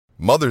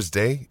Mother's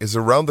Day is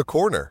around the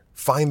corner.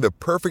 Find the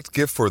perfect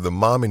gift for the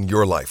mom in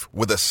your life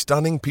with a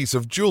stunning piece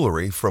of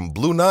jewelry from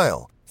Blue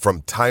Nile.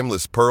 From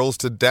timeless pearls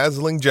to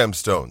dazzling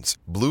gemstones,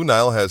 Blue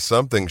Nile has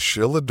something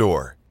she'll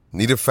adore.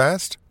 Need it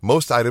fast?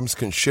 Most items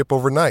can ship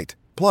overnight.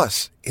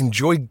 Plus,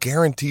 enjoy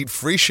guaranteed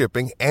free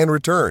shipping and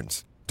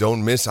returns.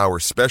 Don't miss our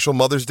special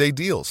Mother's Day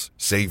deals.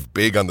 Save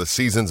big on the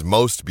season's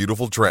most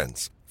beautiful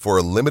trends. For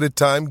a limited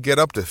time, get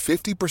up to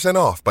 50%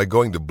 off by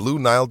going to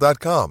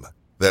BlueNile.com.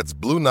 That's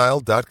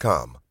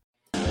BlueNile.com.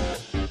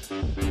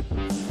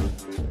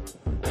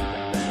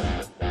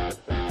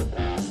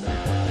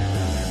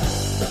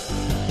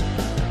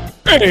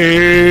 Hey,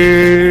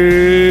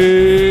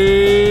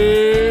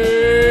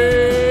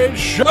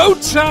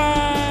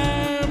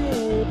 showtime!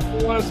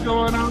 What's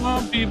going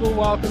on, people?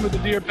 Welcome to the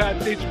Dear Pat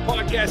Station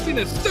podcast in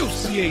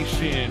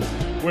association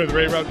with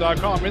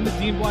RayRoute.com and the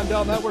Dean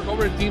Blundell Network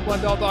over at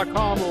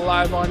DeanBlundell.com,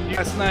 live on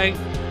last night.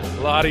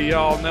 A lot of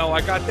y'all know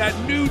I got that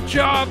new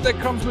job that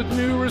comes with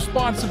new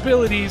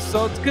responsibilities,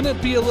 so it's going to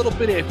be a little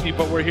bit iffy,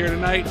 but we're here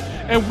tonight.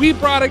 And we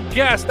brought a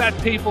guest, that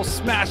table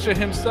smasher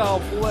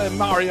himself,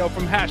 Mario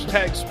from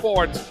Hashtag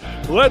Sports.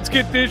 Let's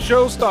get this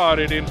show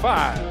started in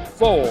 5,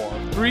 4,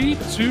 3,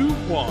 2,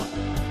 1.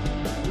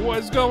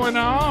 What's going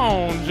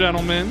on,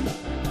 gentlemen?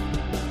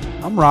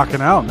 I'm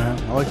rocking out,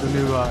 man. I like the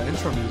new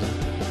intro music.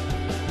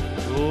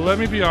 Let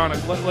me be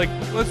honest.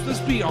 Let's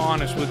just be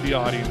honest with the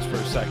audience for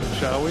a second,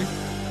 shall we?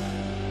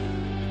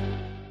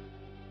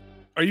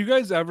 Are you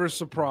guys ever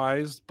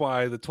surprised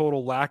by the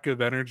total lack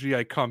of energy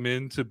I come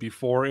into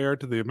before air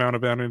to the amount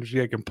of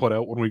energy I can put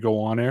out when we go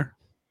on air?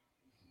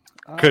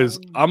 Because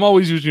I'm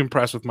always usually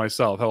impressed with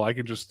myself, how I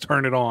can just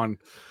turn it on.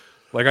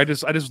 Like I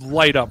just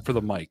light up for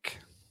the mic.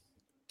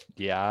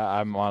 Yeah,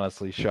 I'm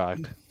honestly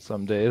shocked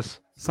some days.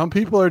 Some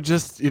people are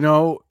just,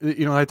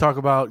 I talk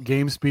about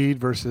game speed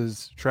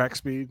versus track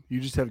speed. You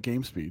just have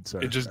game speed,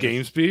 sir. It's just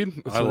game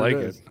speed. I like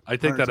it. I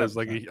think that is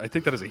I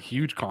think that is a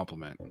huge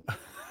compliment.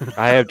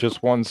 I have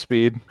just one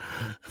speed.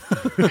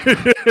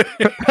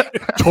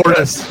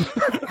 Tortoise.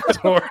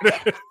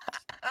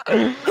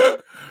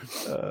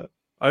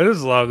 I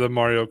just love that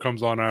Mario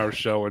comes on our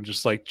show and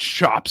just like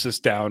chops us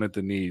down at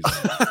the knees.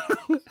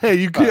 Hey,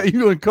 you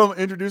gonna come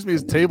introduce me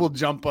as table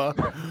jumper?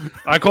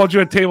 I called you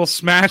a table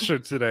smasher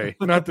today,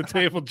 not the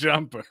table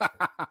jumper.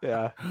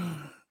 Yeah.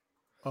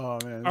 Oh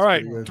man. All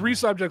right, 3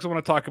 subjects I want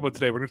to talk about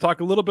today. We're going to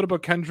talk a little bit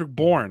about Kendrick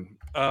Bourne.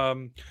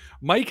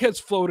 Mike has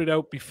floated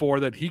out before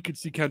that he could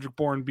see Kendrick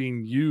Bourne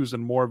being used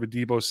in more of a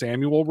Deebo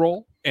Samuel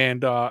role,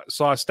 and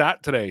saw a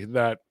stat today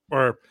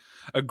or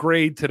a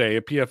grade today,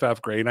 a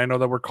PFF grade. And I know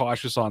that we're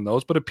cautious on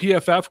those, but a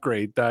PFF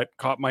grade that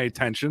caught my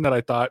attention that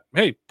I thought,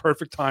 hey,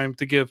 perfect time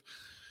to give.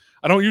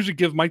 I don't usually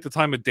give Mike the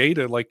time of day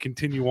to like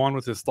continue on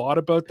with his thought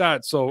about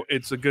that. So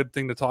it's a good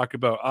thing to talk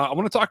about. I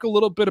want to talk a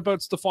little bit about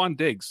Stephon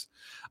Diggs.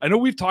 I know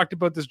we've talked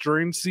about this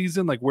during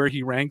season, like where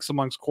he ranks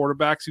amongst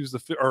quarterbacks. He was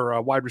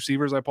wide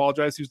receivers. I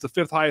apologize. He was the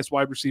 5th highest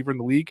wide receiver in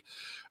the league.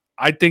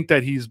 I think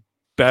that he's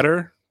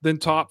better than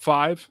top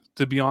 5,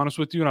 to be honest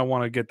with you. And I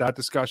want to get that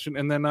discussion.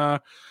 And then,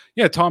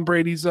 Tom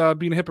Brady's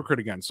being a hypocrite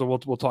again. So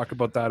we'll talk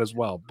about that as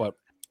well. But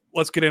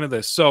let's get into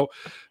this. So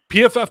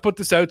PFF put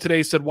this out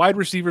today, said wide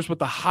receivers with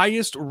the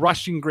highest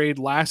rushing grade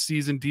last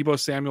season, Deebo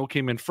Samuel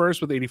came in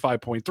first with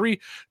 85.3.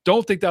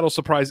 Don't think that'll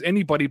surprise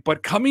anybody,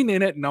 but coming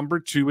in at number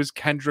 2 is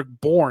Kendrick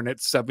Bourne at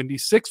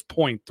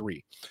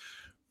 76.3.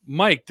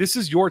 Mike, this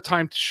is your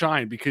time to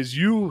shine because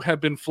you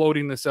have been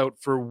floating this out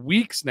for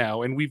weeks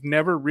now, and we've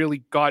never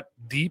really got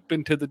deep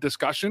into the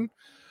discussion.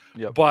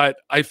 Yep. But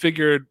I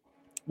figured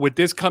with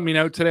this coming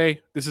out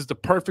today, this is the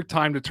perfect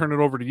time to turn it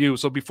over to you.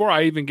 So before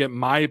I even get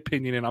my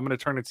opinion in, I'm going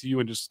to turn it to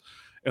you and just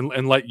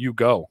and let you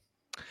go.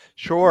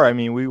 Sure. I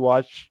mean, we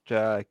watched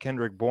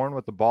Kendrick Bourne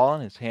with the ball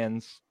in his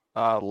hands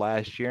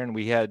last year, and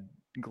we had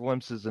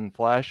glimpses and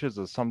flashes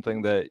of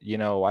something that,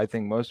 I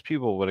think most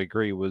people would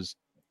agree was,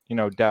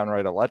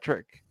 downright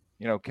electric.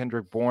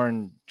 Kendrick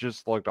Bourne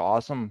just looked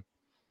awesome,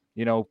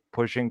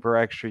 pushing for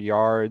extra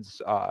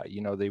yards.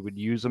 They would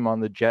use him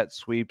on the jet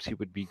sweeps. He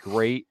would be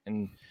great.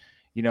 And,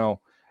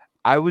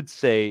 I would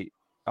say,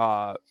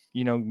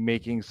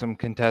 making some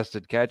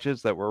contested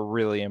catches that were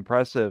really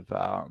impressive.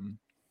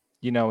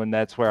 And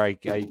that's where I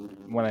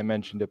when I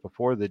mentioned it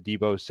before, the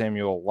Deebo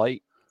Samuel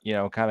light,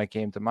 kind of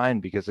came to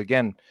mind because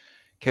again,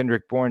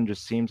 Kendrick Bourne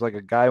just seems like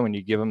a guy when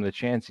you give him the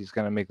chance, he's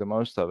going to make the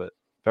most of it.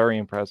 Very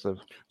impressive.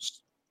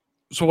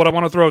 So what I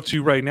want to throw out to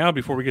you right now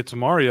before we get to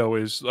Mario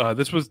is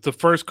this was the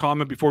first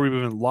comment before we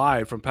went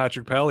live from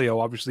Patrick Palio,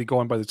 obviously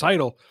going by the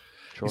title.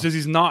 Sure. He says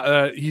he's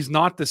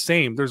not the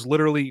same. There's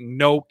literally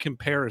no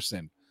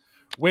comparison,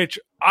 which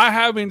I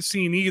haven't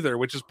seen either,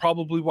 which is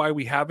probably why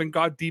we haven't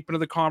got deep into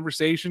the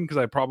conversation because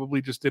I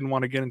probably just didn't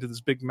want to get into this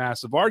big,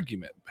 massive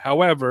argument.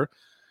 However,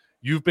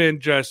 you've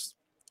been just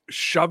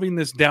shoving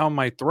this down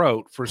my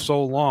throat for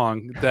so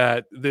long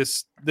that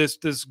this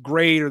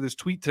grade or this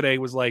tweet today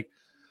was like,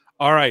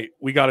 all right,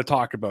 we got to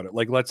talk about it.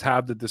 Like, let's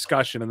have the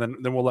discussion, and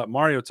then we'll let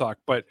Mario talk.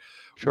 But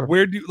sure.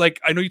 Where do you,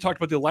 I know you talked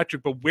about the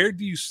electric, but where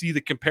do you see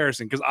the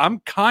comparison? Because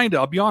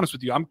I'll be honest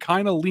with you, I'm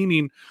kind of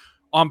leaning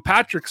on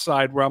Patrick's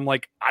side where I'm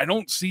like, I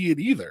don't see it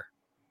either.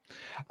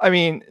 I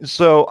mean,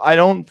 so I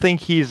don't think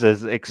he's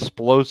as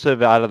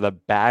explosive out of the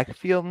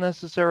backfield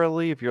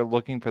necessarily. If you're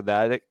looking for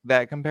that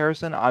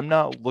comparison, I'm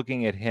not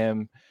looking at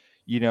him,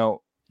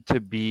 to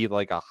be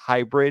like a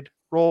hybrid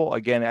role.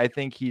 Again, I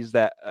think he's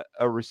a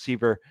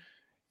receiver.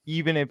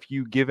 Even if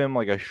you give him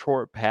like a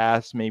short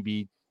pass,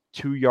 maybe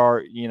 2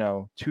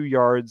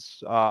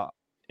 yards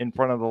in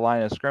front of the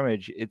line of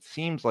scrimmage, it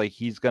seems like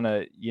he's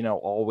gonna,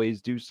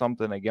 always do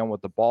something again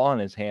with the ball in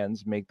his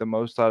hands, make the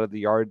most out of the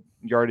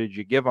yardage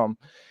you give him.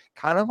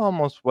 Kind of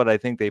almost what I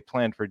think they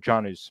planned for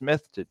Jonnu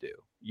Smith to do,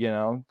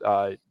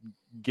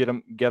 get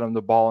him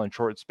the ball in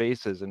short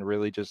spaces and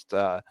really just,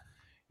 let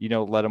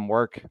him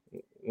work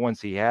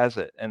once he has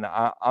it. And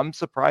I'm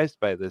surprised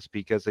by this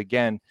because,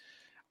 again,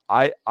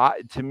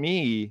 to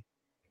me,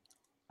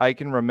 I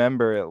can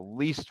remember at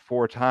least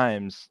 4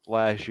 times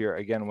last year,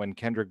 again, when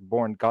Kendrick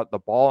Bourne got the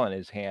ball in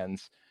his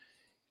hands,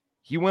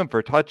 he went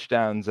for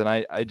touchdowns, and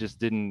I just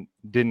didn't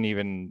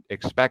even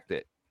expect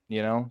it,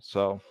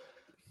 so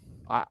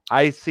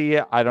I see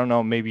it. I don't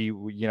know. Maybe,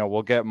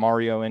 we'll get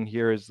Mario in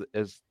here as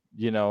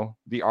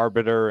the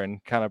arbiter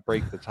and kind of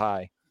break the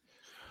tie.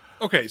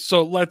 Okay,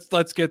 so let's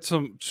get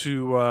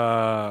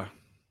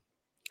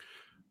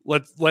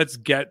let's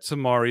get to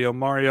Mario.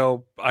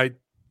 Mario,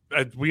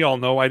 we all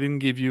know I didn't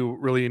give you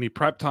really any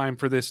prep time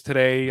for this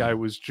today. I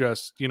was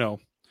just,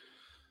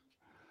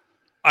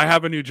 I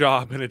have a new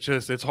job and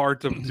it's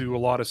hard to do a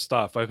lot of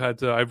stuff.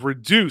 I've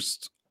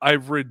reduced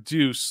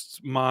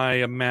my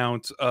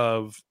amount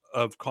of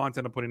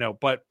content I'm putting out,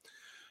 but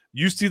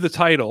you see the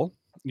title,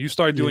 you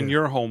start doing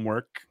your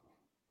homework.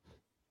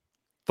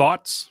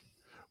 Thoughts?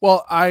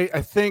 Well, I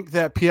think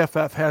that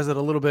PFF has it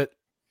a little bit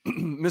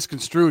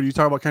misconstrued. You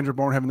talk about Kendrick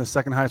Bourne having the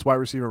second highest wide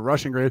receiver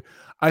rushing grade.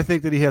 I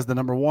think that he has the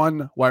number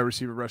 1 wide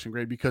receiver rushing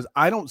grade because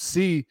I don't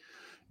see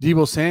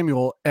Deebo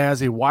Samuel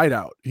as a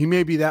wideout. He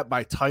may be that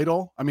by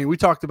title. I mean, we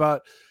talked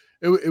about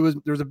there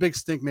was a big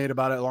stink made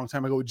about it a long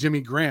time ago with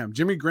Jimmy Graham.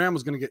 Jimmy Graham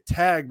was going to get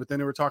tagged, but then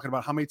they were talking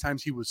about how many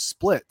times he was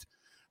split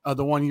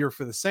the 1 year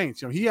for the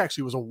Saints. He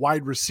actually was a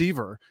wide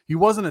receiver. He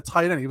wasn't a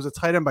tight end. He was a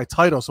tight end by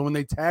title. So when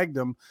they tagged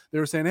him, they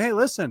were saying, hey,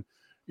 listen,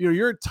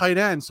 you're a tight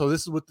end, so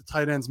this is what the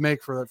tight ends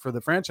make for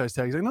the franchise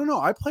tag. He's like, no,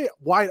 I play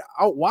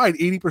out wide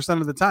 80%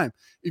 of the time.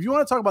 If you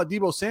want to talk about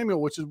Deebo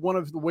Samuel, which is one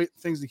of the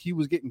things that he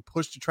was getting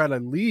pushed to try to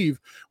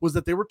leave, was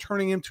that they were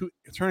turning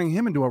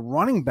him into a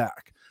running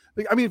back.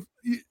 I mean,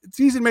 it's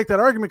easy to make that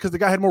argument because the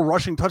guy had more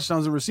rushing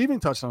touchdowns than receiving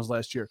touchdowns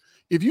last year.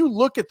 If you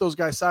look at those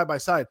guys side by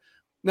side,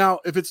 now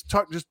if it's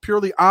just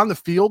purely on the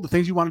field, the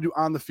things you want to do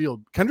on the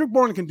field, Kendrick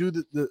Bourne can do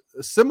the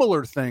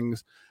similar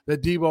things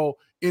that Deebo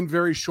in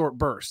very short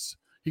bursts.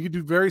 He could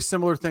do very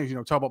similar things,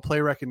 talk about play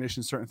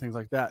recognition, certain things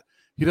like that.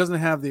 He doesn't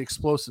have the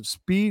explosive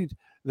speed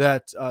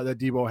that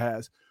Deebo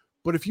has.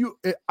 But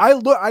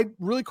I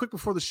really quick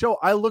before the show,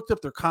 I looked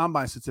up their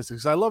combine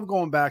statistics. I love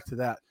going back to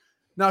that.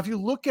 Now, if you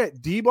look at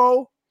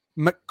Deebo,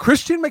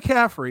 Christian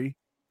McCaffrey,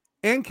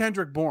 and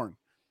Kendrick Bourne,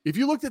 if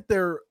you looked at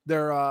their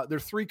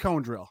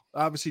 3-cone drill,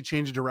 obviously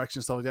change of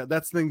direction, stuff like that,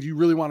 that's things you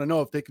really want to know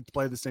if they could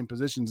play the same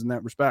positions in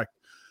that respect.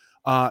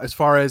 As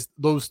far as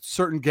those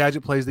certain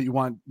gadget plays that you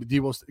want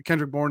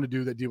Kendrick Bourne to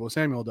do that Deebo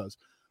Samuel does.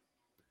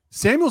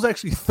 Samuel's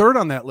actually 3rd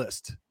on that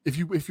list. If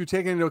you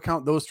take into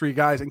account those 3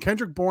 guys, and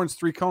Kendrick Bourne's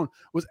 3-cone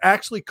was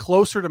actually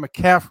closer to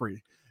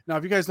McCaffrey. Now,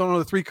 if you guys don't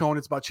know the 3-cone,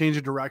 it's about change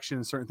of direction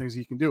and certain things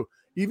he can do.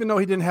 Even though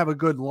he didn't have a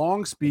good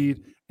long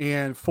speed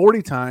and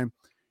 40 time,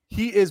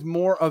 he is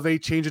more of a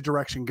change of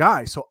direction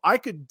guy. So I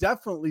could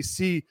definitely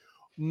see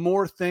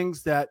more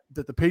things that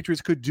the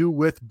Patriots could do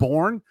with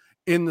Bourne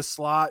in the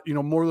slot,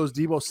 more of those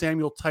Deebo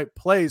Samuel type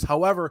plays.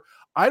 However,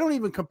 I don't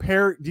even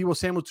compare Deebo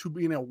Samuel to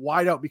being a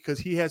wideout because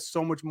he has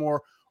so much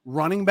more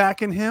running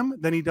back in him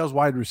than he does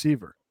wide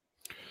receiver.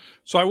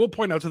 So I will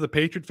point out to the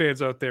Patriot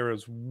fans out there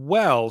as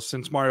well,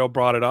 since Mario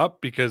brought it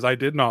up, because I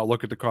did not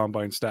look at the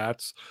combine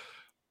stats.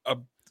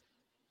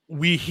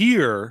 We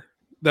hear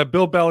that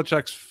Bill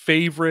Belichick's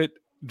favorite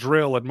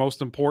drill and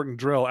most important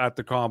drill at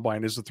the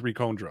combine is the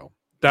 3-cone drill.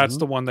 That's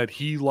the one that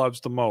he loves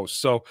the most.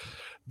 So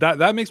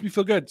that makes me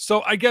feel good.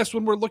 So I guess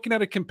when we're looking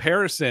at a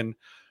comparison,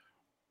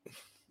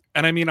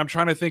 and I mean, I'm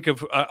trying to think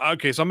of,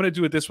 okay, so I'm going to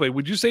do it this way.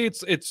 Would you say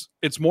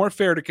it's more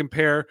fair to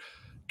compare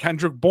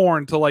Kendrick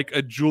Bourne to like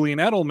a Julian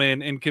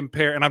Edelman and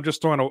compare, and I'm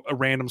just throwing a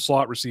random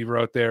slot receiver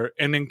out there,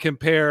 and then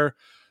compare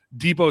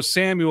Deebo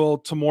Samuel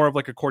to more of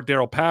like a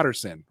Cordero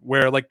Patterson,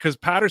 where because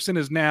Patterson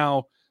is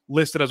now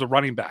listed as a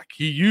running back.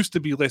 He used to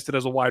be listed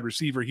as a wide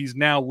receiver. He's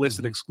now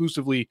listed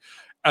exclusively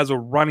as a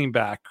running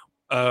back.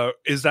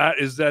 Is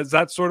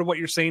that sort of what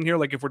you're saying here?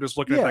 Like if we're just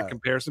looking at that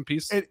comparison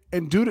piece,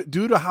 and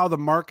due to how the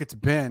market's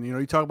been,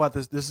 you talk about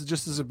this is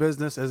just as a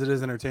business as it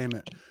is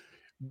entertainment.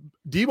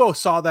 Deebo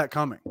saw that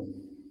coming.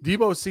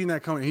 Deebo's seen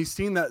that coming. He's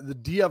seen that the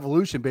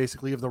de-evolution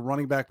basically of the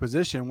running back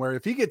position, where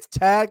if he gets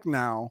tagged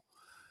now,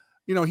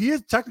 he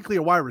is technically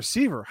a wide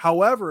receiver.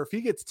 However, if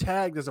he gets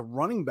tagged as a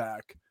running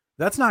back,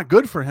 that's not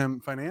good for him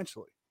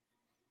financially.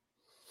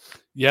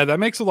 Yeah, that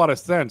makes a lot of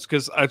sense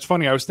because it's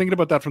funny. I was thinking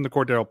about that from the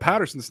Cordero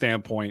Patterson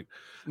standpoint.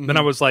 Mm-hmm. Then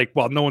I was like,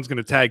 well, no one's going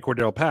to tag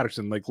Cordero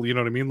Patterson. Like, you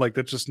know what I mean? Like,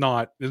 that's just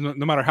not.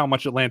 No matter how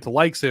much Atlanta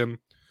likes him,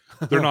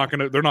 they're not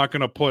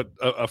gonna put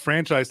a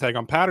franchise tag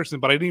on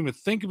Patterson. But I didn't even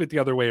think of it the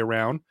other way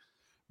around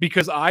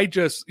because I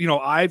just,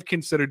 I've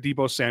considered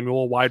Deebo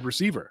Samuel a wide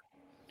receiver.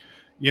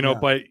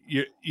 But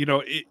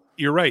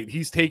you're right.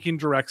 He's taking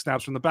direct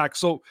snaps from the back.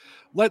 So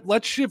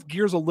let's shift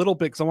gears a little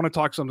bit because I want to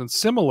talk something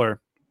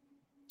similar.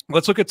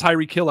 Let's look at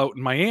Tyreek Hill out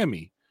in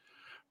Miami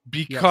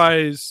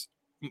because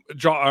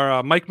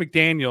Mike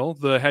McDaniel,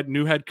 the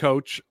new head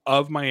coach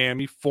of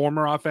Miami,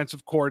 former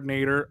offensive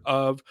coordinator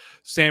of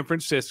San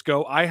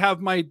Francisco. I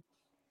have my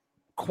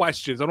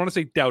questions. I don't want to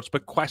say doubts,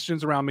 but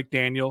questions around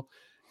McDaniel.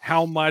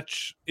 How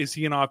much is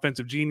he an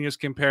offensive genius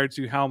compared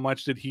to how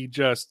much did he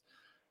just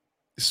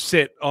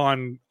sit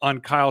on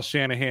Kyle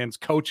Shanahan's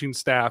coaching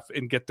staff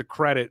and get the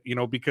credit,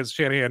 because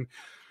Shanahan,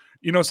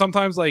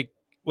 sometimes like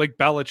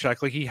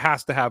Belichick, like he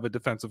has to have a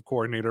defensive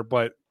coordinator,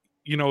 but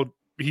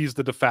he's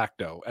the de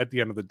facto at the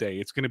end of the day.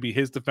 It's going to be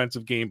his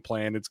defensive game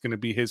plan. It's going to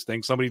be his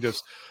thing. Somebody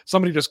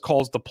just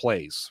calls the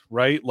plays,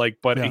 right? Like,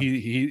 but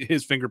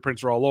his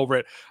fingerprints are all over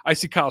it. I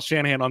see Kyle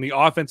Shanahan on the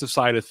offensive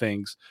side of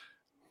things.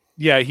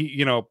 Yeah,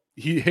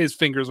 his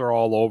fingers are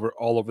all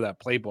over that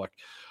playbook.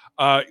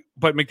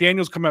 But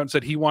McDaniel's come out and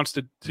said he wants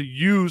to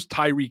use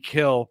Tyreek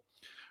Hill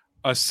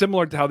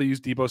similar to how they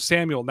use Deebo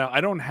Samuel. Now, I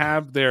don't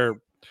have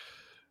their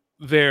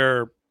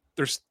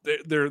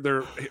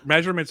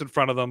measurements in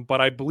front of them,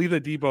 but I believe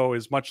that Deebo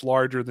is much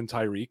larger than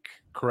Tyreek,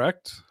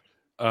 correct?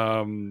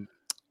 From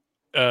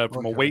a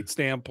weight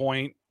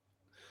standpoint.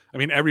 I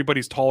mean,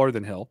 everybody's taller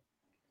than Hill.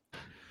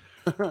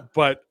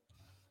 But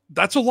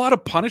that's a lot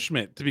of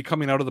punishment to be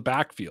coming out of the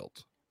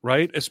backfield,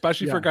 right?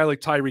 Especially for a guy like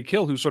Tyreek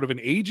Hill, who's sort of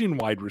an aging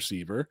wide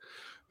receiver,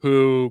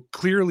 who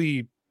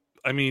clearly,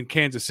 I mean,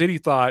 Kansas City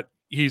thought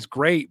he's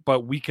great,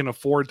 but we can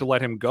afford to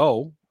let him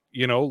go,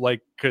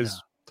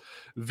 because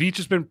Veach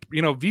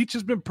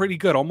has been pretty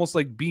good, almost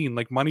like Bean,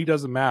 like money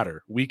doesn't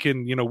matter. We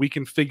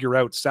can figure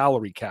out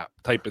salary cap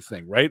type of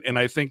thing, right? And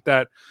I think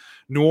that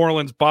New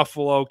Orleans,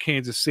 Buffalo,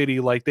 Kansas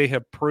City, like they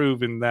have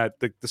proven that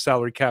the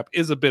salary cap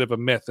is a bit of a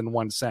myth in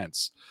one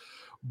sense.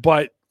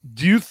 But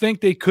do you think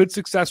they could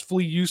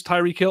successfully use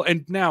Tyreek Hill?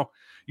 And now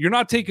you're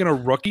not taking a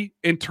rookie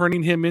and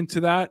turning him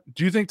into that.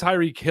 Do you think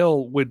Tyreek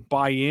Hill would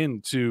buy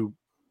into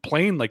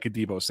playing like a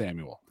Deebo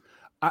Samuel?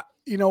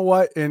 You know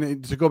what?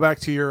 And to go back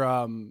to your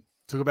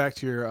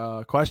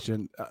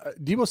question,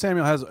 Deebo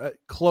Samuel has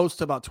close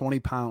to about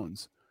 20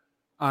 pounds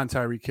on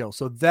Tyreek Hill.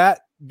 So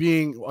that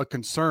being a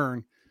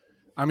concern,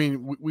 I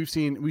mean, we've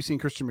seen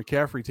Christian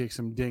McCaffrey take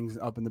some dings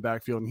up in the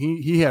backfield, and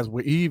he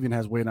even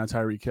has weight on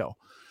Tyreek Hill.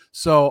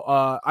 So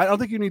I don't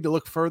think you need to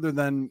look further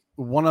than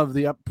one of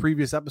the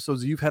previous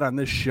episodes you've had on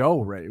this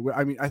show, Ray.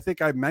 I mean, I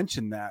think I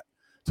mentioned that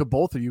to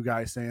both of you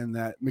guys, saying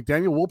that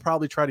McDaniel will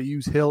probably try to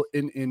use Hill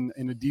in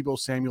a Deebo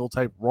Samuel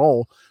type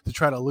role to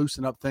try to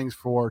loosen up things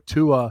for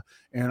Tua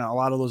and a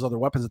lot of those other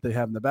weapons that they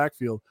have in the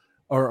backfield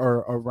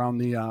or around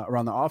the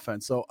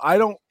offense. So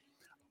I'm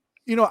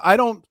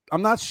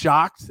not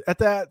shocked at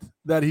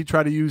that he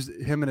tried to use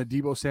him in a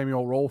Deebo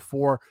Samuel role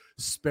for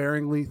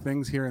sparingly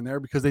things here and there,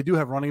 because they do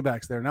have running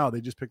backs there now.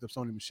 They just picked up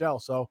Sony Michel.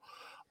 So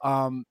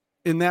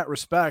in that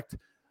respect,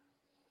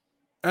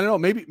 I don't know,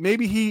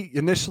 maybe he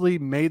initially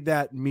made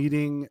that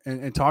meeting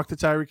and talked to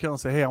Tyreek Hill and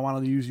say, hey, I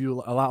wanted to use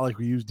you a lot like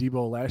we used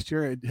Deebo last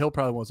year. And Hill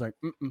probably was like,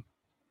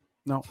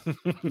 no,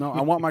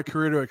 I want my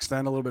career to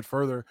extend a little bit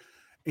further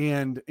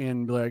and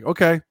be like,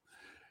 okay,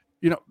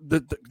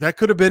 that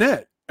could have been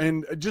it.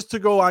 And just to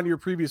go on to your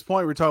previous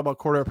point, we were talking about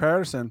Cordero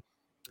Patterson,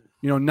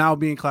 now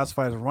being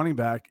classified as a running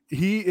back.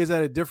 He is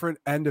at a different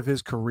end of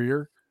his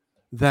career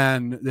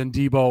than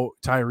Deebo,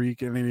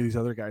 Tyreek, and any of these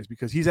other guys,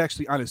 because he's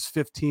actually on his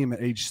fifth team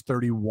at age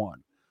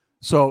 31.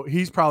 So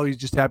he's probably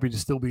just happy to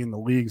still be in the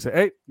league. Say,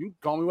 hey, you can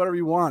call me whatever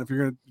you want. If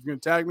you're gonna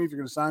tag me, if you're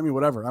gonna sign me,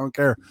 whatever. I don't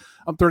care.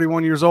 I'm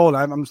 31 years old.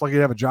 I'm just lucky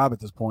to have a job at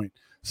this point.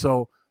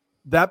 So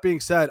that being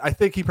said, I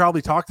think he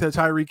probably talked to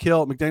Tyreek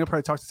Hill. McDaniel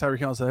probably talked to Tyreek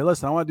Hill and said, hey,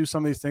 listen, I want to do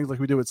some of these things like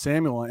we do with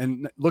Samuel.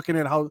 And looking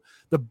at how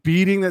the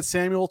beating that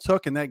Samuel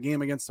took in that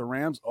game against the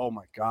Rams, oh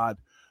my God.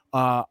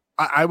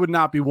 I would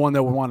not be one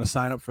that would want to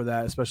sign up for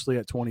that, especially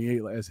at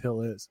 28 as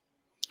Hill is.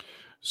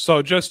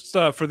 So just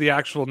for the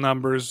actual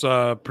numbers,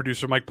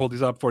 producer Mike pulled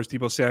these up for us.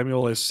 Deebo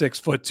Samuel is 6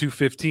 foot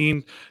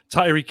 215.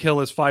 Tyreek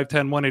Hill is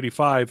 5'10",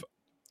 185.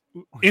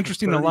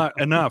 Interesting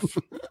enough,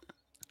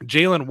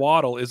 Jalen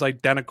Waddle is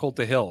identical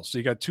to Hill. So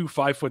you got two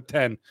 5'10",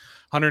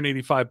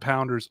 185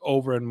 pounders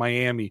over in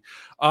Miami.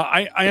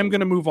 I am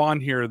going to move on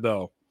here,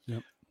 though.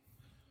 Yep.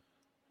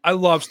 I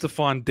love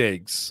Stephon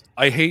Diggs.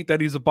 I hate that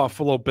he's a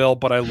Buffalo Bill,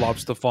 but I love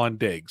Stephon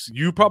Diggs.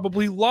 You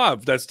probably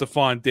love that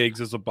Stephon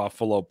Diggs is a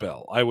Buffalo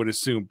Bill, I would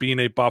assume, being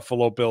a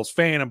Buffalo Bills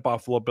fan and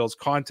Buffalo Bills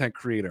content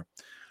creator.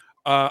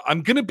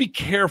 I'm going to be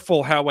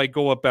careful how I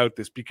go about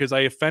this because I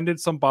offended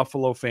some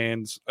Buffalo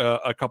fans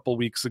a couple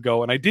weeks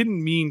ago, and I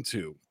didn't mean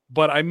to,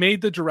 but I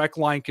made the direct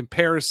line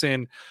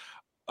comparison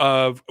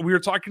of, we were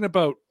talking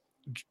about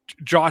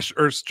Josh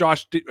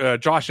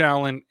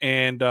Allen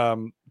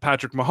and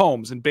Patrick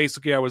Mahomes. And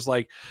basically I was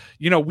like,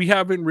 we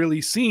haven't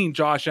really seen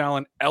Josh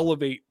Allen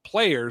elevate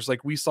players.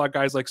 Like we saw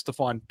guys like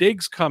Stephon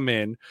Diggs come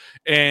in,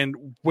 and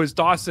was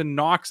Dawson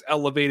Knox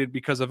elevated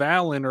because of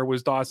Allen, or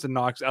was Dawson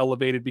Knox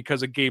elevated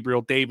because of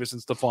Gabriel Davis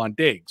and Stephon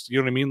Diggs? You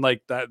know what I mean?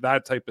 Like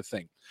that type of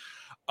thing.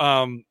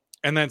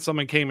 And then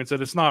someone came and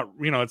said, it's not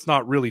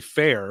really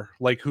fair.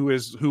 Like who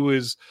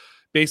is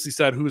basically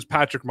said, who is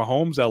Patrick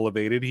Mahomes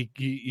elevated?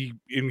 He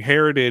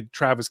inherited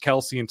Travis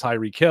Kelce and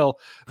Tyreek Hill.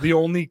 The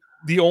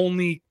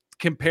only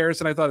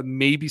comparison I thought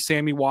maybe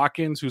Sammy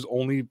Watkins, whose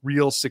only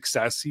real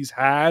success he's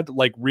had,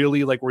 like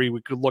really like where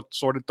he could look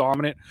sort of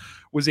dominant,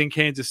 was in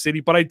Kansas City.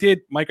 But I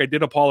did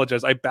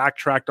apologize. I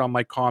backtracked on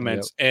my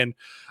comments. Yep. And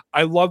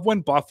I love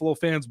when Buffalo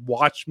fans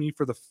watch me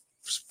for the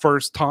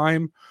first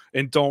time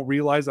and don't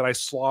realize that I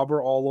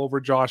slobber all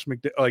over Josh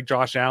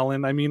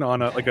Allen. I mean,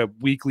 on a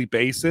weekly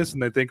basis,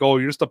 and they think, oh,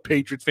 you're just a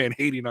Patriots fan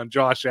hating on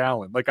Josh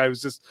Allen. Like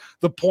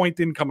the point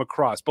didn't come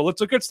across. But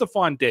let's look at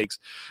Stephon Diggs.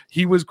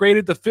 He was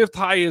graded the 5th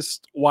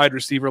highest wide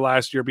receiver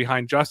last year,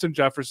 behind Justin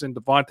Jefferson,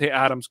 Devontae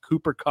Adams,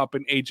 Cooper Kupp,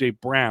 and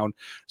AJ Brown.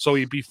 So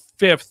he'd be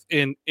 5th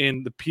in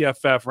the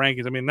PFF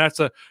rankings. I mean, that's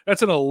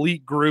an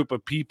elite group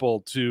of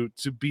people to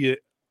be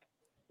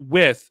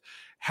with.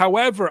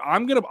 However,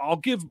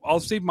 I'll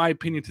save my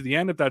opinion to the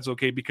end if that's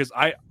okay, because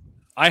I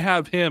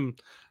have him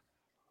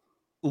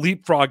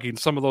leapfrogging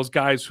some of those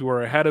guys who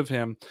are ahead of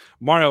him.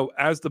 Mario,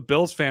 as the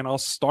Bills fan, I'll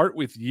start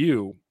with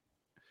you.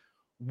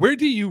 Where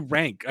do you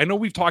rank? I know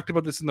we've talked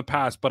about this in the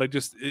past, but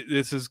this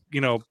is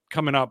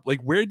coming up.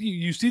 Like, where do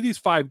you see these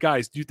 5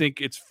 guys? Do you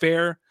think it's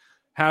fair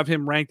have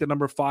him ranked at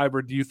number 5,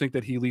 or do you think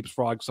that he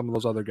leapfrogs some of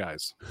those other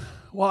guys?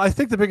 Well, I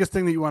think the biggest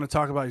thing that you want to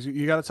talk about is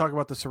you got to talk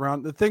about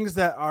the things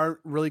that aren't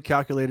really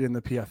calculated in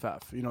the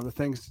PFF. The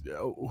things,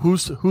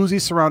 who's he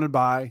surrounded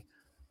by,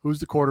 who's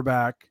the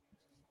quarterback,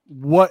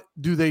 what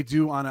do they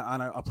do on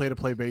a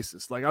play-to-play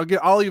basis? Like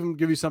I'll even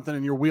give you something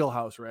in your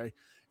wheelhouse, Ray.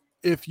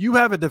 If you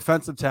have a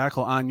defensive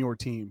tackle on your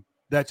team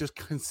that just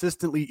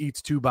consistently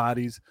eats 2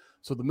 bodies,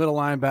 so the middle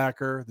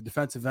linebacker, the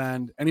defensive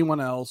end, anyone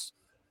else,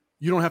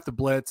 you don't have to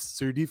blitz.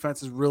 So your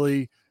defense is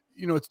really,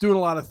 it's doing a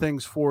lot of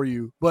things for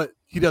you, but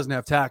he doesn't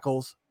have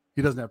tackles.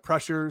 He doesn't have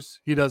pressures.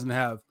 He doesn't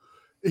have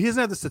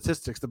the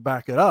statistics to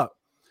back it up.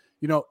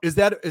 Is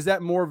that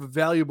more of a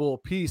valuable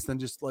piece than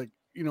just like,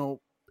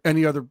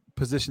 any other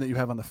position that you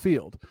have on the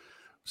field?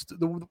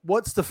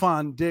 What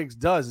Stephon Diggs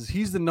does is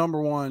he's the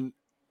number 1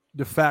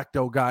 de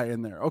facto guy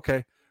in there.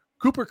 Okay.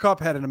 Cooper Kupp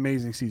had an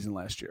amazing season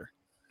last year.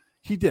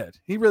 He did.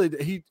 He really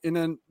did. And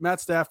then Matt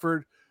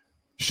Stafford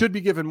should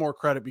be given more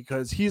credit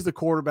because he's the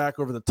quarterback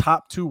over the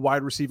top 2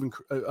 wide receiving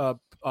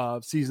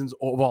seasons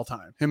of all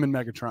time. Him and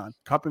Megatron.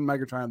 Kupp and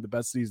Megatron have the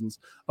best seasons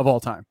of all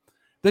time.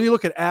 Then you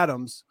look at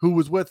Adams, who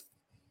was with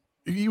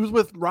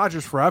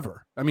Rodgers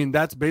forever. I mean,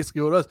 that's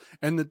basically what it was.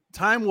 And the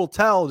time will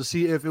tell to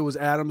see if it was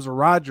Adams or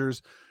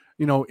Rodgers,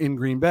 in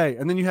Green Bay.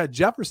 And then you had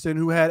Jefferson,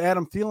 who had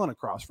Adam Thielen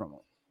across from him.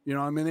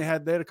 They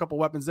had a couple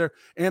weapons there,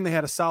 and they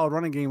had a solid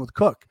running game with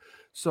Cook.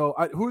 So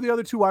who are the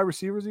other 2 wide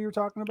receivers that you were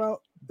talking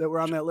about that were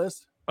on that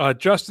list?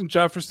 Justin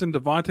Jefferson,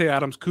 Devontae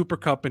Adams, Cooper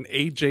Kupp, and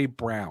AJ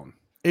Brown.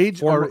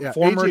 Former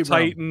AJ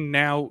Titan, Brown,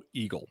 now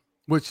Eagle.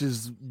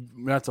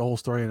 That's a whole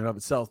story in and of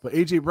itself. But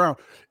AJ Brown,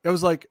 it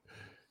was like,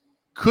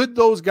 could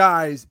those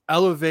guys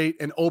elevate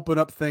and open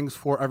up things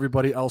for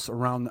everybody else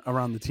around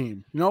the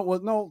team?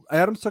 No.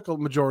 Adams took a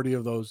majority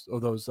of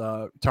those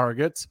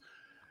targets.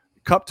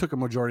 Kupp took a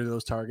majority of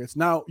those targets.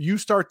 Now you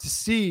start to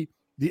see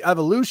the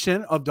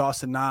evolution of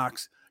Dawson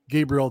Knox,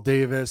 Gabriel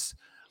Davis.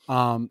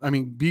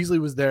 Beasley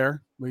was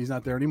there, but he's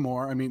not there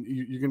anymore.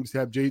 You're going to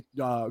have Jay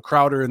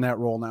Crowder in that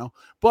role now,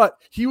 but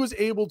he was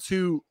able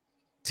to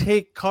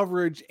take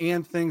coverage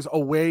and things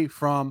away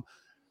from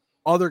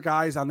other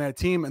guys on that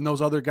team, and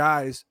those other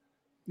guys,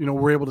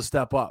 were able to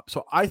step up.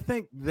 So I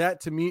think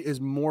that to me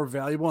is more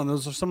valuable, and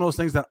those are some of those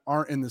things that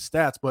aren't in the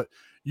stats. But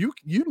you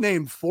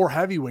named 4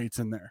 heavyweights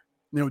in there.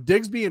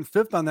 Diggs being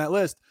 5th on that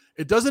list,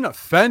 it doesn't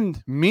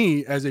offend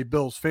me as a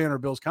Bills fan or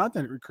Bills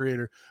content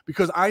creator,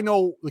 because I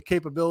know the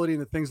capability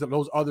and the things that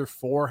those other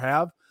 4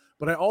 have,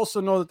 but I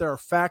also know that there are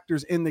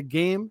factors in the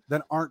game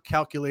that aren't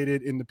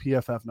calculated in the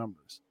PFF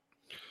numbers.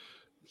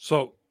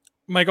 So,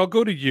 Mike, I'll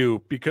go to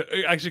you because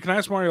actually, can I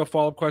ask Mario a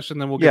follow-up question?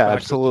 Then we'll get back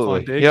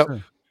absolutely. to Diggs.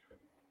 Yep.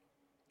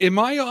 Am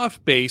I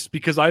off base,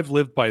 because I've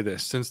lived by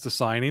this since the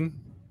signing?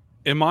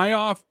 Am I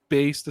off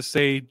base to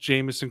say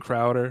Jamison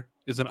Crowder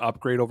is an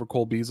upgrade over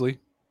Cole Beasley?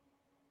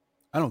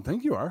 I don't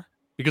think you are.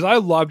 Because I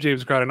love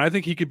James Crowder, and I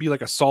think he could be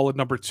like a solid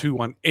number 2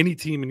 on any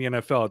team in the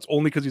NFL. It's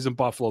only because he's in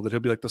Buffalo that he'll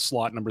be like the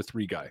slot number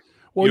 3 guy.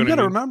 Well, you got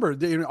to remember,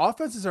 the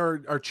offenses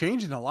are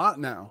changing a lot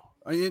now.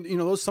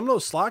 Some of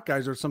those slot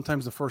guys are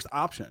sometimes the first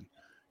option.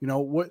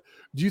 What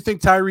do you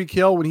think Tyreek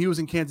Hill, when he was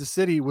in Kansas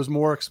City, was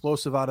more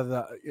explosive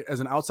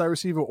as an outside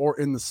receiver or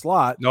in the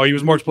slot? No, he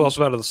was more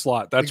explosive out of the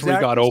slot. That's exactly where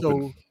he got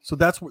open. So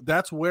that's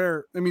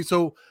where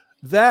so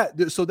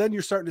then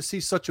you're starting to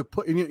see such a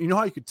push. You know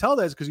how you could tell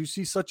that is because you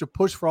see such a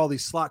push for all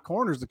these slot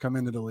corners to come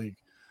into the league.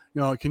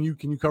 can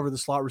you cover the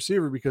slot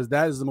receiver, because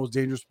that is the most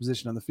dangerous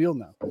position on the field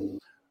now.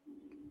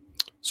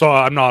 So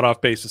I'm not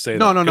off base to say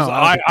No.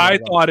 I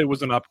thought it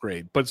was an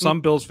upgrade, but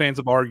some Bills fans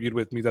have argued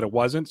with me that it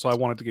wasn't. So I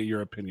wanted to get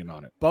your opinion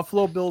on it.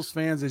 Buffalo Bills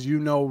fans, as you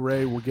know,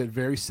 Ray, will get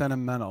very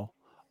sentimental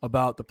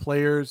about the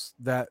players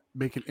that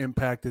make an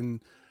impact in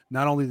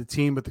not only the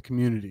team but the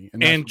community,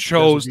 and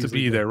chose to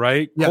be there,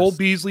 right? Yes. Cole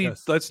Beasley,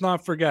 let's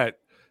not forget,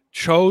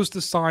 chose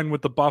to sign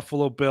with the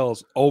Buffalo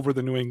Bills over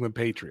the New England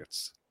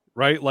Patriots,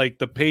 right? Like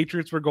the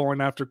Patriots were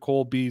going after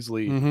Cole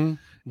Beasley, and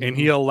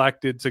he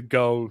elected to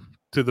go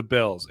to the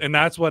Bills, and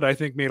that's what I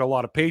think made a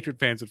lot of Patriot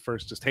fans at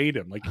first just hate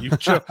him. Like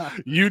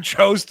you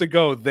chose to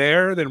go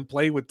there, then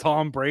play with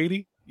Tom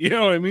Brady. You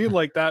know what I mean?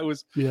 Like that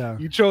was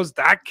you chose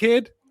that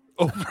kid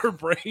over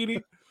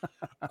Brady.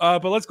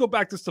 But let's go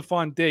back to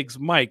Stephon Diggs,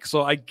 Mike.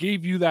 So I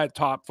gave you that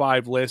top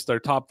 5 list, or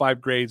top 5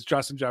 grades: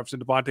 Justin Jefferson,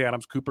 Devontae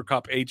Adams, Cooper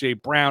Kupp,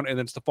 AJ Brown, and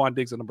then Stephon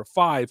Diggs at number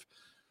 5.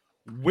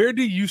 Where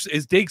do you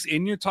is Diggs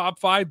in your top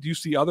 5? Do you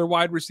see other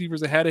wide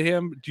receivers ahead of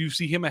him? Do you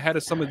see him ahead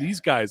of some of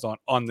these guys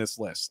on this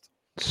list?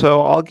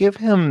 So I'll give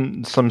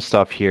him some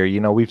stuff here.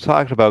 We've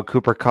talked about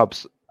Cooper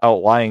Kupp's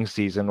outlying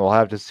season. We'll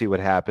have to see what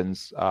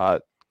happens,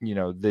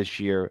 this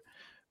year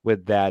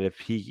with that, if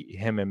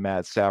him and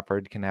Matt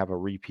Stafford can have a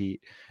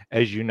repeat.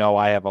 As you know,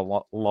 I have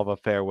a love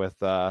affair with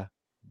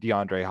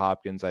DeAndre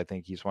Hopkins. I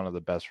think he's one of the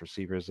best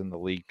receivers in the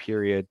league,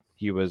 period.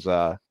 He was,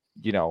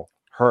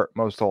 hurt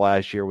most of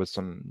last year with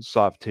some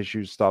soft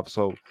tissue stuff.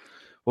 So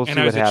we'll see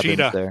what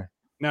happens there.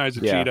 Now he's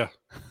a cheetah.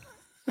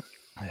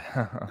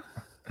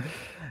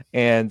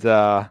 And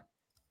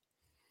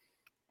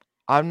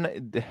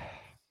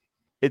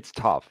it's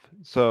tough.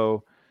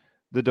 So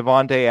the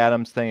Devontae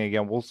Adams thing,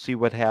 again, we'll see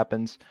what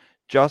happens.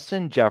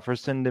 Justin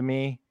Jefferson, to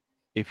me,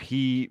 if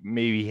he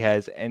maybe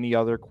has any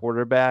other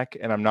quarterback,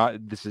 and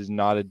this is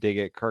not a dig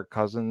at Kirk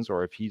Cousins,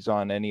 or if he's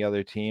on any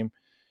other team,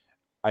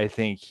 I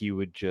think he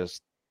would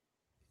just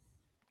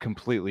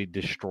completely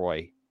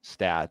destroy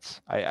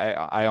stats.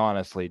 I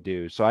honestly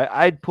do. So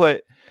I'm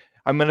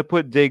going to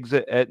put Diggs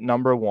at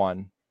number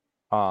 1.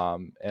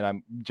 And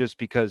I'm just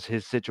because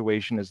his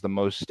situation is the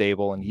most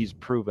stable and he's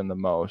proven the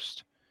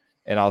most.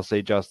 And I'll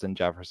say Justin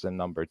Jefferson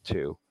number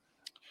 2.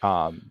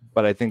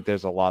 But I think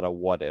there's a lot of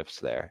what ifs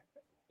there.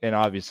 And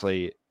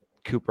obviously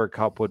Cooper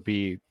Kupp would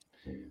be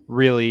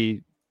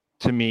really,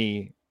 to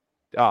me,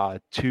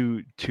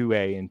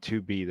 2A and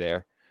 2B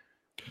there.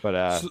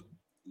 But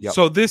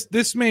so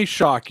this may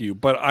shock you,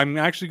 but I'm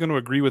actually going to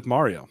agree with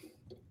Mario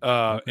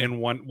in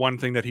one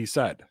thing that he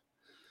said.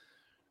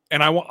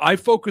 And I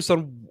focus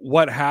on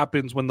what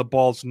happens when the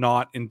ball's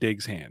not in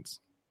Diggs' hands.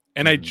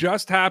 And I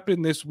just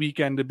happened this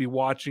weekend to be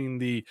watching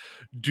the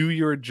Do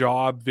Your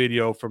Job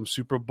video from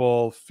Super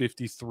Bowl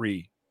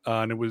 53.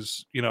 And it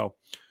was,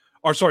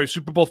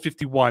 Super Bowl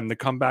 51, the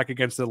comeback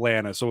against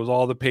Atlanta. So it was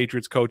all the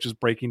Patriots coaches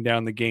breaking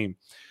down the game.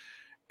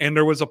 And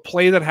there was a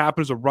play that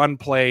happened, a run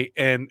play,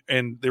 and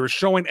they were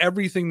showing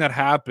everything that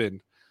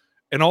happened.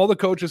 And all the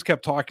coaches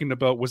kept talking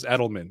about was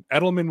Edelman.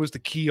 Edelman was the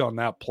key on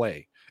that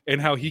play. And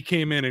how he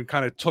came in and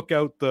kind of took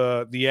out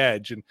the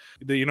edge, and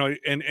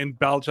and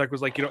Belichick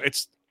was like,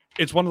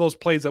 it's one of those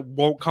plays that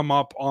won't come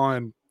up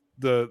on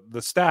the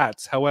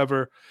stats.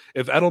 However,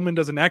 if Edelman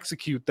doesn't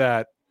execute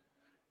that,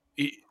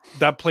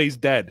 that play's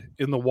dead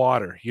in the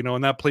water,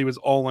 and that play was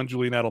all on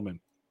Julian Edelman.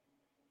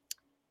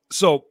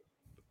 So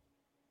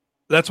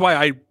that's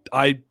why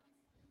I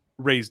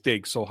raised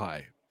Diggs so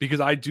high,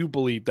 because I do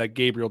believe that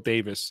Gabriel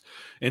Davis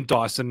and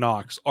Dawson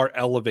Knox are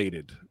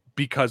elevated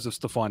because of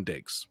Stephon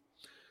Diggs.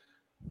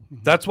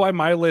 That's why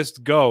my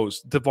list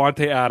goes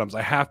Devontae Adams.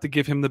 I have to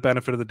give him the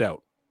benefit of the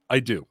doubt. I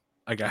do.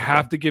 I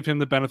have to give him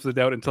the benefit of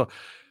the doubt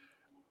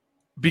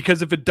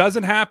because if it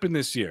doesn't happen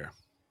this year,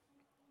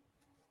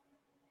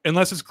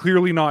 unless it's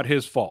clearly not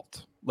his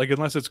fault,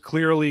 unless it's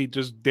clearly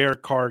just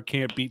Derek Carr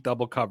can't beat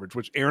double coverage,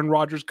 which Aaron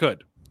Rodgers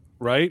could,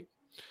 right?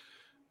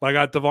 But I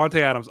got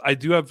Devontae Adams.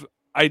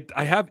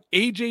 I have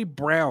AJ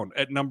Brown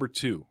at number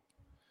 2.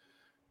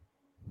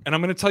 And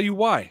I'm going to tell you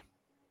why.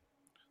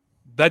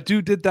 That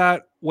dude did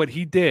what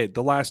he did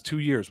the last 2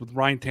 years with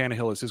Ryan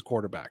Tannehill as his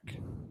quarterback.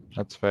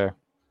 That's fair.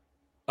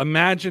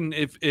 Imagine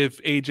if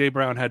AJ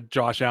Brown had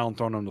Josh Allen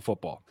throwing him the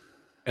football.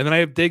 And then I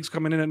have Diggs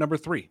coming in at number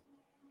 3.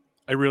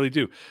 I really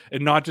do.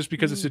 And not just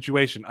because of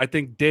situation. I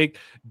think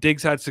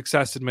Diggs had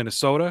success in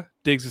Minnesota.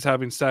 Diggs is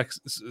having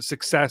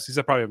success. He's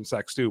probably having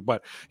sex too,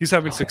 but he's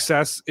having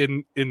success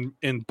in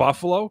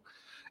Buffalo.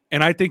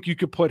 And I think you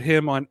could put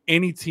him on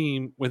any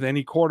team with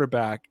any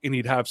quarterback and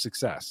he'd have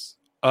success.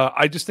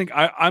 I just think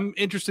I'm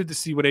interested to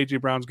see what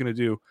AJ Brown's going to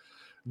do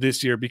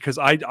this year, because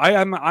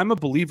I'm a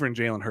believer in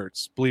Jalen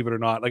Hurts, believe it or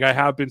not. I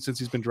have been since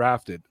he's been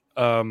drafted.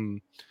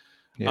 I'm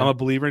a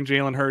believer in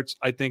Jalen Hurts.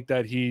 I think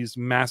that he's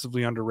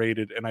massively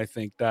underrated, and I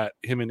think that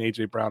him and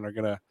AJ Brown are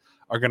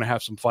gonna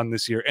have some fun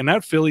this year. And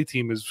that Philly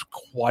team is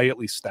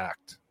quietly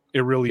stacked.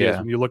 It really is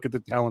when you look at the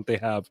talent they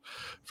have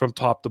from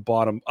top to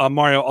bottom.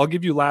 Mario, I'll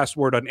give you last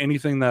word on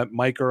anything that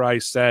Mike or I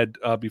said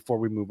before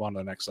we move on to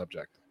the next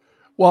subject.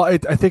 Well, I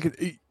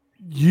think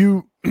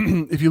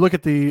if you look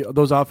at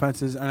those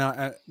offenses,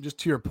 and just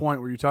to your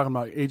point where you're talking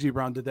about A.J.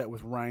 Brown did that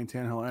with Ryan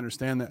Tannehill, I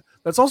understand that.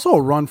 That's also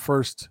a run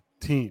first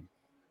team.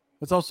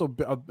 That's also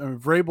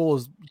Vrabel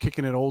is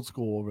kicking it old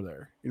school over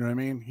there. You know what I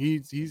mean? He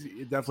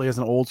definitely has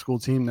an old school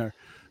team there.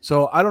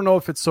 So I don't know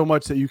if it's so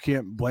much that you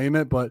can't blame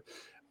it, but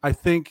I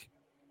think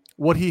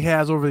what he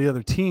has over the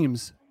other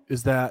teams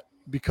is that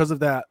because of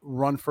that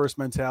run first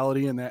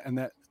mentality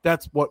and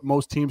that's what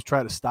most teams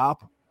try to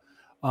stop.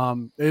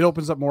 It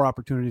opens up more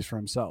opportunities for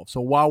himself. So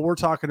while we're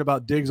talking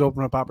about Diggs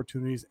open up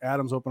opportunities,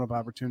 Adams open up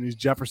opportunities,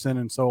 Jefferson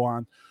and so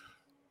on,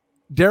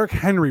 Derrick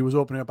Henry was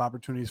opening up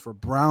opportunities for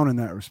Brown in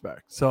that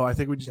respect. So I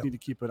think we just need to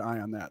keep an eye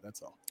on that.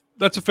 That's all.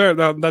 That's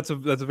a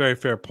very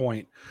fair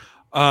point.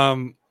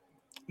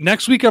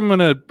 Next week I'm going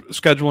to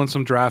schedule in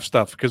some draft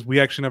stuff because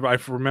we actually I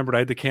remembered I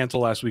had to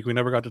cancel last week. We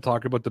never got to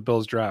talk about the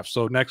Bills draft.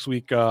 So next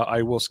week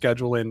I will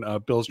schedule in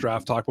Bills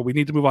draft talk, but we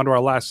need to move on to our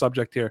last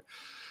subject here.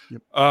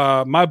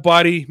 Yep. My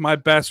buddy, my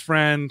best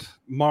friend,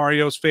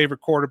 Mario's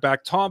favorite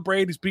quarterback, Tom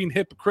Brady's being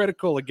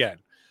hypocritical again.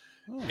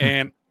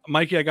 And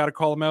Mikey, I got to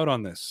call him out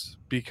on this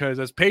because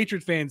as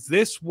Patriot fans,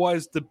 this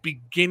was the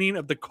beginning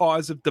of the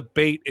cause of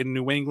debate in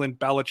New England,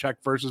 Belichick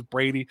versus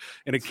Brady.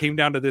 And it came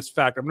down to this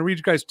fact. I'm going to read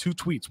you guys two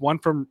tweets, one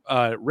from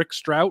Rick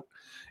Strout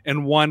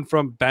and one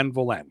from Ben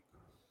Valen.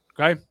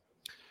 Okay.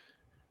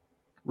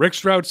 Rick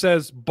Stroud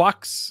says,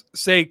 Bucks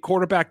say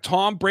quarterback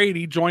Tom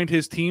Brady joined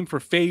his team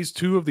for phase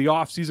 2 of the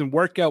offseason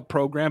workout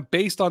program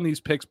based on these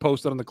picks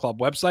posted on the club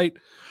website.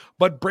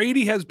 But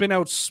Brady has been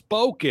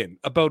outspoken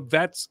about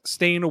vets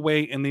staying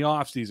away in the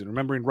offseason.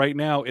 Remembering right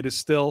now, it is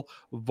still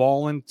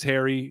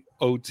voluntary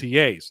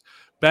OTAs.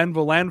 Ben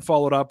Valen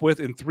followed up with,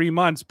 in 3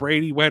 months,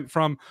 Brady went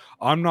from,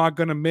 I'm not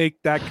going to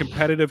make that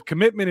competitive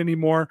commitment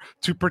anymore,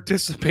 to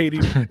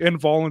participating in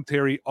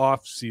voluntary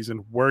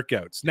off-season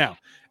workouts. Now,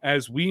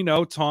 as we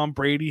know, Tom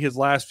Brady, his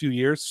last few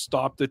years,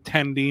 stopped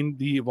attending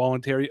the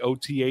voluntary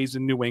OTAs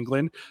in New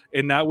England,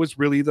 and that was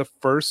really the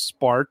first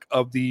spark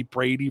of the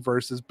Brady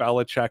versus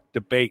Belichick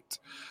debate.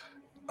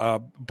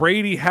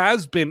 Brady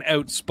has been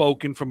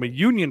outspoken from a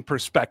union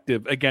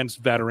perspective against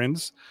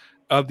veterans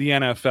of the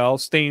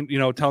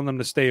NFL, telling them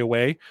to stay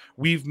away.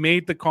 We've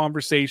had the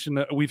conversation,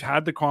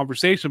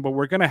 but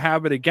we're going to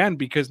have it again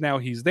because now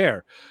he's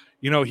there.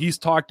 He's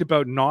talked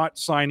about not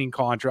signing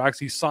contracts.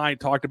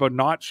 Talked about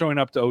not showing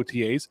up to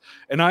OTAs.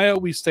 And I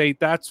always say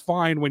that's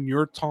fine when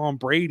you're Tom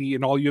Brady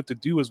and all you have to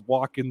do is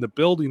walk in the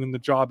building and the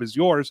job is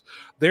yours.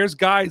 There's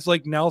guys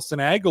like Nelson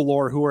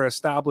Aguilar who are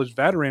established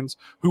veterans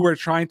who are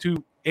trying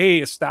to A,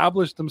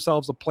 establish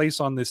themselves a place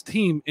on this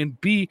team, and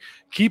B,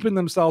 keeping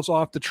themselves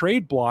off the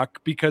trade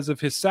block because of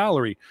his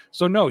salary.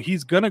 So no,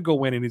 he's going to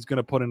go in and he's going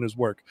to put in his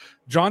work.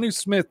 Johnny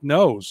Smith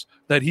knows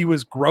that he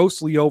was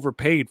grossly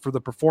overpaid for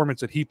the performance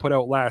that he put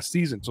out last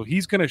season. So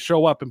he's going to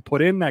show up and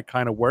put in that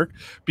kind of work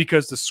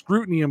because the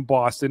scrutiny in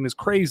Boston is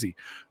crazy.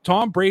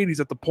 Tom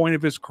Brady's at the point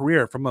of his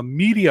career from a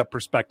media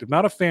perspective,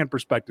 not a fan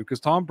perspective, because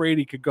Tom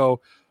Brady could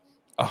go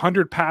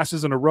 100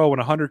 passes in a row and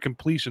 100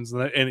 completions,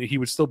 and he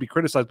would still be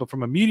criticized. But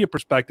from a media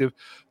perspective,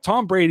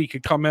 Tom Brady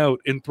could come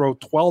out and throw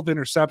 12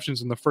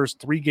 interceptions in the first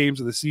 3 games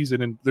of the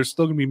season, and there's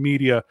still going to be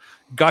media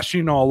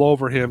gushing all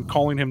over him,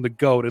 calling him the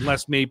GOAT,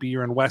 unless maybe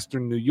you're in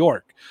Western New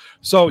York.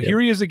 So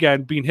Here he is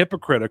again, being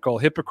hypocritical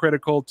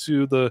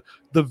to the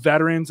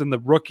veterans and the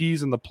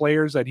rookies and the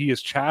players that he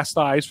has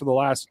chastised for the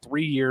last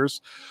 3 years,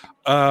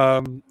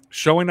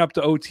 showing up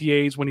to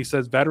OTAs when he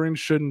says veterans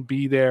shouldn't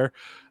be there.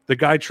 The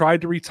guy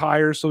tried to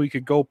retire so he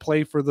could go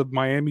play for the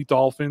Miami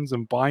Dolphins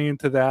and buy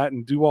into that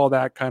and do all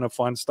that kind of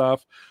fun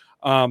stuff.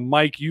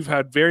 Mike, you've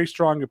had very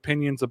strong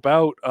opinions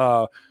about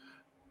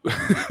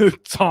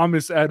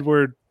Thomas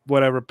Edward,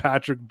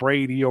 Patrick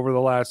Brady over the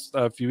last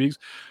few weeks.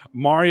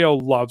 Mario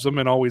loves him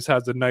and always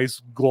has a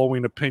nice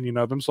glowing opinion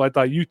of him. So I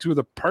thought you two are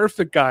the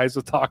perfect guys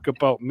to talk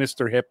about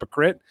Mr.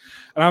 Hypocrite.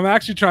 And I'm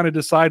actually trying to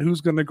decide who's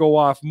going to go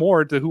off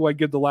more to who I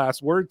give the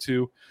last word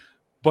to.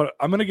 But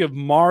I'm going to give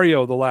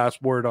Mario the last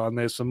word on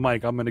this. And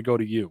Mike, I'm going to go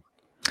to you.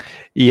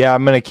 Yeah,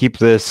 I'm going to keep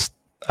this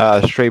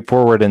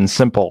straightforward and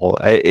simple.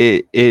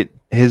 It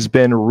has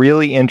been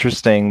really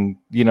interesting,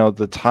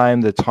 the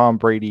time that Tom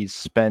Brady's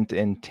spent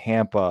in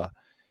Tampa,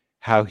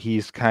 how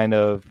he's kind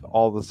of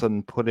all of a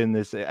sudden put in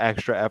this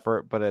extra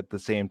effort, but at the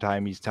same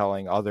time, he's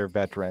telling other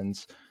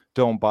veterans,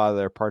 don't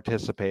bother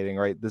participating,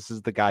 right? This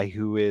is the guy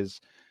who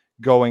is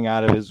going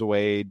out of his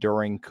way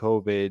during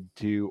COVID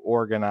to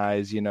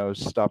organize,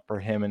 stuff for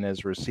him and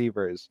his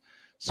receivers.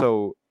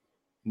 So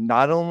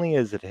not only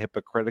is it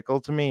hypocritical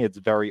to me, it's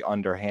very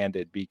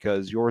underhanded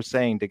because you're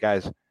saying to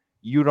guys,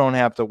 you don't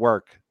have to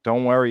work.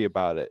 Don't worry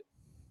about it.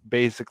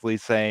 Basically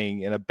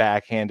saying in a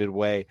backhanded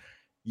way,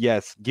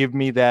 yes, give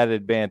me that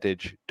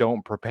advantage.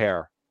 Don't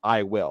prepare.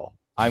 I will.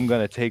 I'm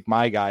going to take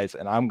my guys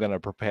and I'm going to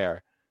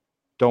prepare.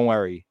 Don't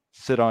worry.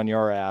 Sit on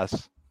your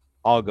ass.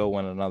 I'll go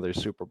win another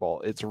Super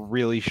Bowl. It's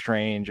really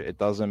strange. It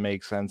doesn't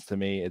make sense to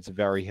me. It's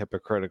very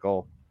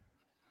hypocritical.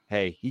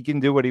 Hey, he can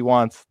do what he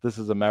wants. This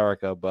is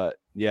America. But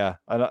yeah,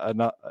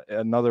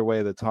 another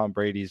way that Tom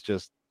Brady's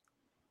just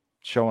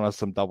showing us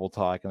some double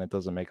talk, and it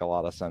doesn't make a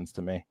lot of sense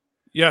to me.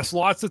 Yes,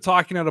 lots of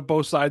talking out of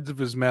both sides of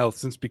his mouth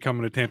since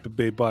becoming a Tampa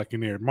Bay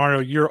Buccaneer. Mario,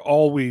 you're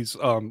always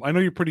I know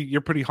you're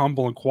pretty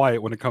humble and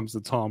quiet when it comes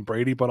to Tom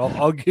Brady, but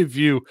I'll give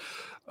you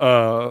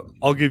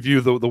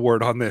the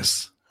word on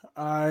this.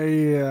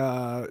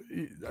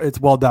 It's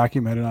well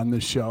documented on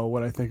this show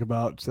what I think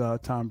about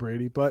Tom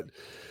Brady, but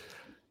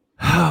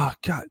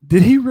God,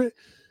 did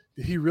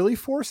he really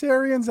force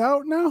Arians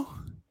out now?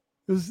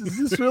 Is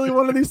this really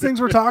one of these things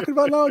we're talking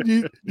about now?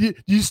 Do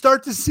you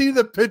start to see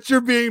the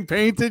picture being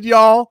painted,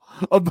 y'all,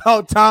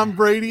 about Tom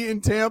Brady in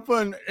Tampa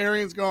and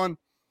Arians going,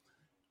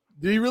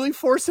 did he really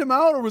force him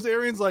out? Or was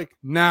Arians like,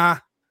 nah,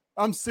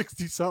 I'm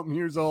 60-something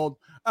years old.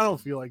 I don't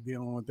feel like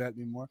dealing with that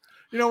anymore.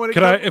 You know,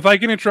 if I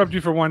can interrupt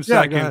you for 1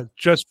 second,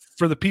 just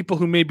for the people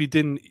who maybe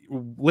didn't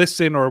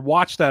listen or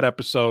watch that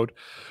episode,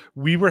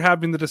 we were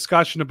having the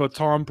discussion about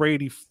Tom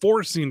Brady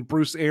forcing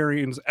Bruce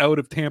Arians out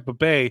of Tampa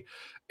Bay.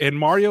 And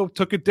Mario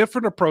took a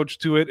different approach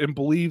to it and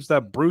believes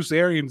that Bruce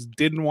Arians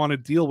didn't want to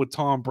deal with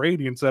Tom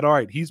Brady and said, all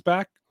right, he's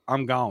back,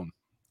 I'm gone.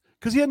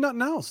 Because he had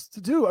nothing else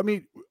to do. I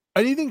mean,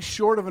 anything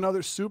short of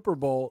another Super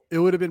Bowl, it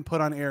would have been put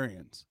on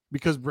Arians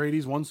because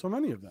Brady's won so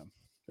many of them.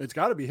 It's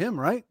got to be him,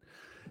 right?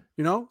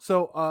 You know?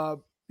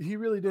 So he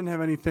really didn't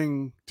have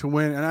anything to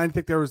win. And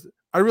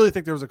I really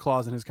think there was a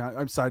clause in his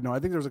contract. Side note, I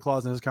think there was a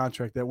clause in his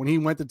contract that when he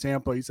went to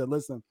Tampa, he said,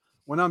 listen,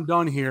 when I'm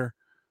done here,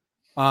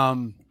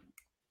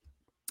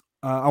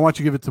 I want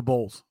you to give it to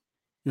Bowles.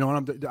 You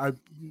know, I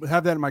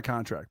have that in my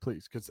contract,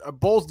 please, because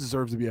Bowles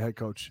deserves to be a head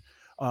coach.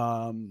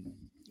 I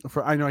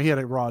know he had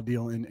a raw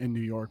deal in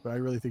New York, but I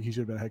really think he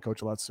should have been a head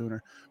coach a lot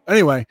sooner.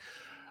 Anyway,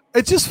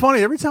 it's just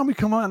funny. Every time we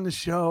come on the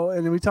show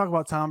and then we talk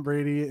about Tom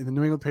Brady and the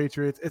New England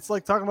Patriots, it's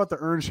like talking about the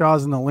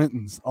Earnshaws and the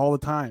Lintons all the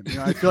time. You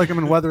know, I feel like I'm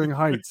in Wuthering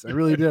Heights. I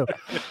really do.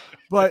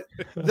 But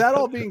that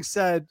all being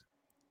said,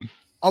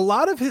 a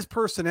lot of his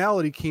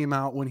personality came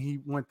out when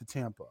he went to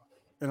Tampa.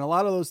 And a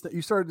lot of those that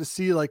you started to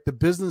see like the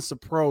business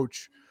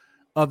approach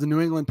of the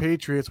New England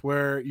Patriots,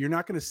 where you're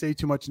not going to say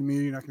too much to me,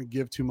 you're not going to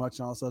give too much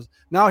and all stuff.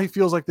 Now he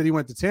feels like that he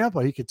went to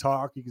Tampa. He could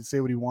talk, he could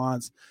say what he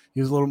wants. He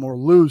was a little more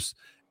loose.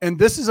 And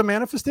this is a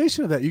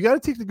manifestation of that. You got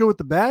to take the good with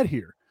the bad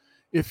here.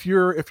 If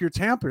you're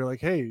Tampa, you're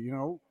like, hey, you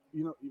know,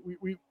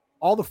 we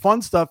all the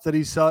fun stuff that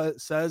he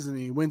says and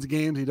he wins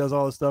games, he does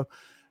all this stuff.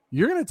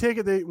 You're going to take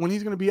it when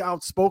he's going to be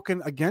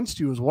outspoken against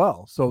you as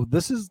well. So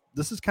this is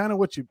kind of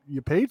what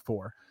you paid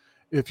for.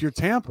 If you're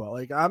Tampa,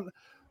 like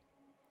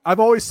I've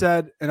always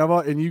said,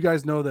 and you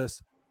guys know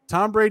this,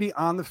 Tom Brady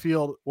on the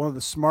field, one of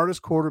the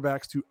smartest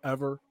quarterbacks to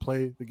ever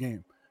play the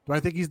game. Do I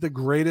think he's the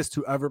greatest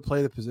to ever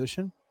play the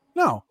position?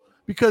 No,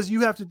 because you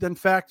have to then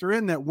factor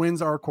in that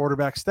wins are a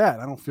quarterback stat.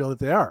 I don't feel that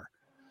they are.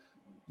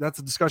 That's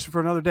a discussion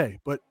for another day.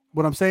 But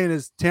what I'm saying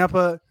is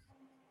Tampa,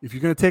 if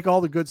you're going to take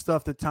all the good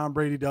stuff that Tom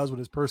Brady does with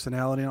his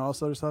personality and all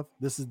this other stuff,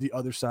 this is the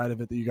other side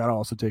of it that you got to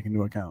also take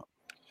into account.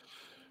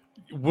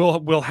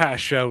 We'll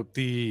hash out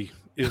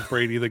is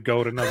Brady the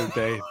GOAT another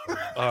day.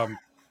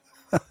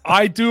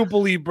 I do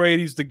believe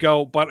Brady's the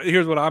GOAT, but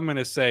here's what I'm going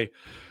to say.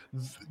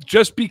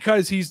 Just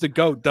because he's the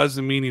GOAT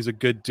doesn't mean he's a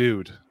good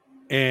dude.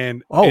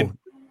 And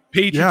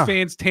Patriot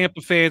fans,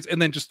 Tampa fans, and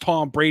then just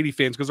Tom Brady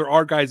fans, because there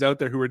are guys out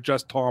there who are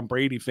just Tom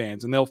Brady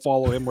fans, and they'll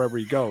follow him wherever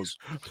he goes.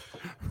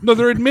 No,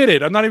 they're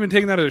admitted. I'm not even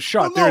taking that as a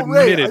shot. They're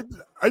admitted. Ray,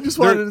 I just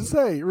wanted to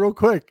say real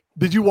quick,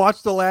 did you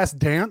watch The Last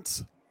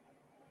Dance?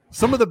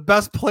 Some of the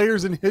best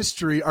players in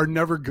history are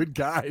never good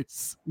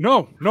guys.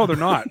 No, they're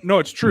not. No,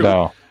 it's true.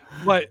 No.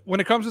 But when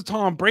it comes to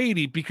Tom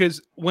Brady,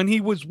 because when he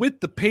was with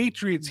the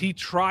Patriots, he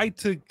tried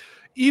to,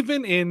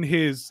 even in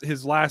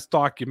his last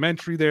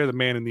documentary there, The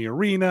Man in the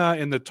Arena,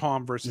 and the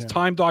Tom versus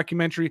Time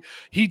documentary,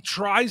 he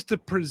tries to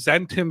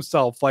present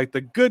himself like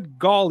the good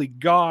golly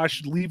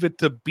gosh, leave it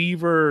to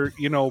Beaver,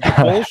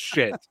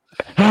 bullshit.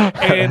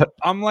 And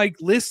I'm like,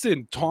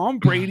 listen, Tom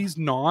Brady's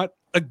not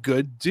a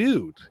good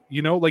dude.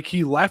 Like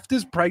he left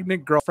his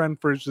pregnant girlfriend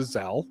for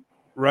Giselle,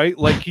 right?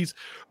 Like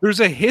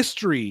there's a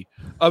history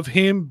of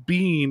him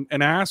being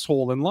an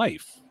asshole in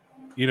life.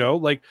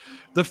 Like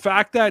the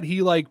fact that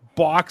he like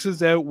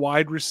boxes out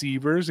wide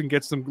receivers and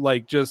gets them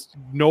like just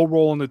no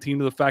role in the team,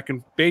 to the fact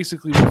and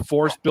basically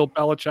force Bill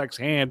Belichick's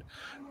hand.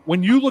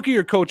 When you look at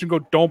your coach and go,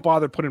 don't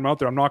bother putting him out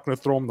there, I'm not going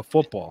to throw him the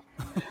football.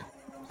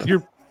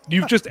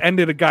 You've just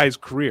ended a guy's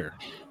career.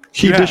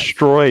 He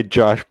destroyed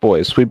Josh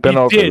Boyce. We've been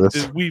over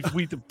this.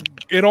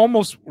 It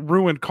almost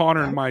ruined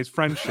Connor and my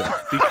friendship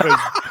because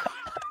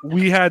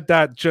we had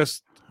that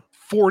just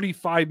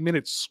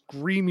 45-minute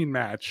screaming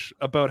match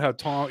about how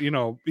Tom,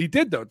 he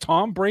did though.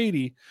 Tom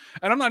Brady,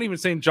 and I'm not even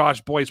saying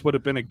Josh Boyce would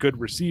have been a good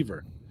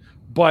receiver,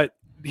 but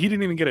he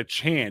didn't even get a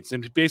chance.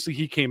 And basically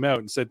he came out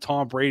and said,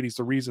 Tom Brady's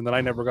the reason that I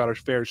never got a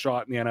fair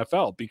shot in the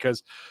NFL,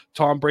 because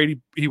Tom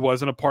Brady, he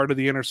wasn't a part of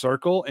the inner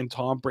circle, and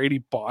Tom Brady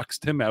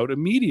boxed him out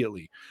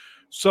immediately.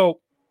 So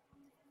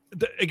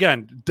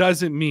again,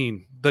 doesn't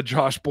mean that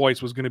Josh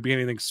Boyce was going to be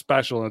anything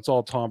special and it's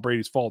all Tom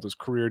Brady's fault. His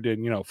career did,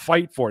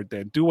 fight for it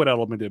then, do what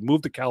Edelman did,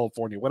 move to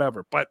California,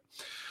 whatever. But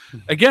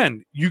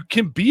again, you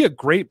can be a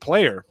great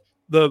player.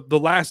 The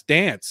Last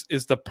Dance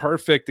is the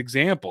perfect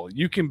example.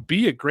 You can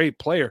be a great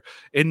player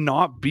and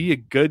not be a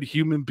good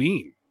human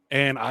being.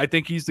 And I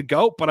think he's the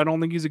GOAT, but I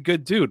don't think he's a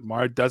good dude.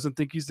 Mar doesn't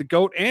think he's the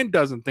GOAT and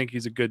doesn't think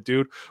he's a good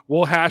dude.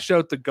 We'll hash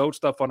out the GOAT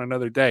stuff on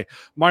another day.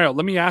 Mario,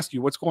 let me ask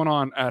you, what's going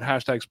on at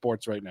Hashtag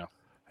Sports right now?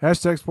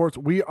 Hashtag Sports.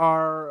 We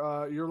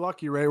are, you're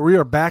lucky, Ray. We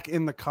are back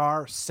in the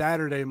car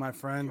Saturday, my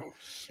friend.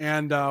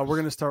 And we're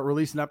going to start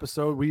releasing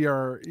episode. We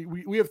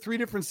have 3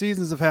 different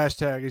seasons of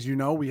Hashtag. As you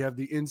know, we have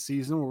the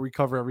in-season where we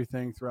cover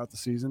everything throughout the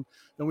season.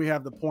 Then we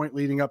have the point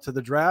leading up to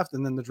the draft,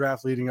 and then the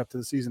draft leading up to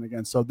the season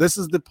again. So this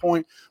is the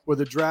point where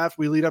the draft,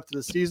 we lead up to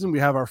the season. We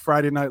have our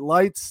Friday night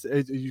lights.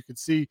 As you can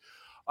see,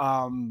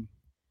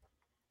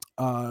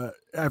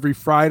 every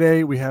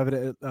Friday we have it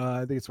at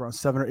I think it's around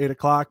 7 or 8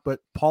 o'clock, but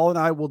Paul and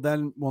I will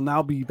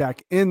now be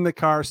back in the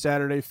car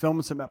Saturday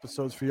filming some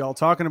episodes for y'all,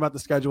 talking about the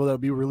schedule that'll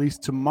be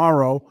released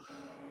tomorrow.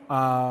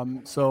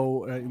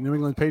 New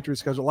England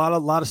Patriots schedule, a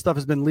lot of stuff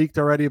has been leaked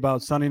already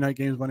about Sunday night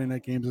games, Monday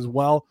night games as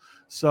well.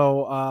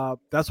 So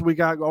that's what we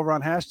got over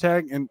on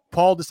Hashtag. And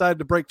Paul decided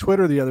to break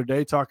Twitter the other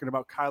day talking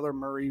about Kyler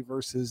Murray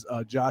versus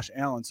Josh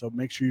Allen. So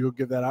make sure you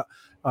give that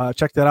out.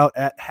 Check that out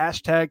at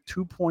Hashtag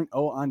 2.0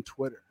 on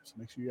Twitter. So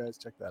make sure you guys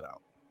check that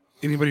out.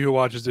 Anybody who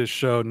watches this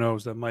show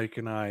knows that Mike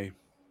and I,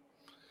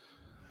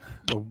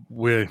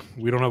 we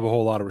don't have a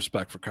whole lot of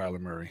respect for Kyler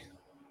Murray.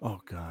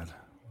 Oh, God.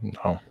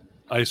 No.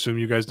 I assume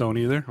you guys don't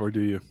either, or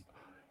do you?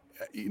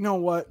 You know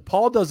what?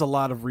 Paul does a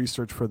lot of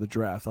research for the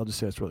draft. I'll just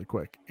say this really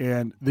quick.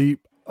 And the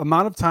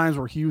amount of times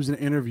where he was in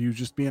interviews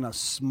just being a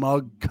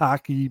smug,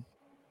 cocky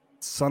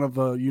son of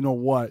a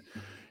you-know-what,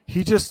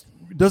 he just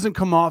doesn't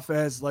come off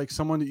as like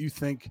someone that you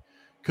think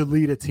could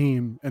lead a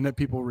team and that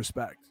people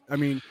respect. I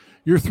mean,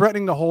 you're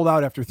threatening to hold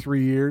out after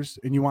 3 years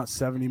and you want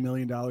 $70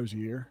 million a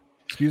year.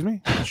 Excuse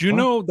me? Do you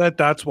know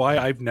that's why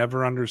I've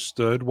never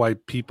understood why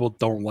people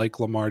don't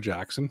like Lamar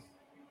Jackson?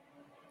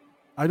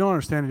 I don't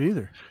understand it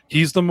either.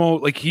 He's the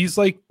most he's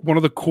like one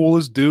of the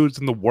coolest dudes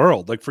in the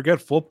world. Like,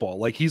 forget football.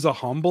 Like, he's a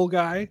humble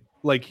guy.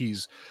 Like, he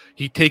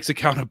takes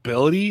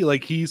accountability.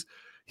 Like, he's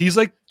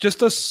like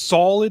just a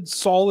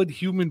solid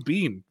human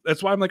being.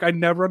 That's why I'm like, I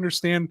never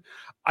understand.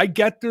 I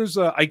get there's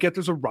a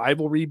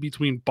rivalry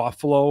between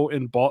Buffalo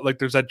and like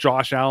there's that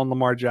Josh Allen,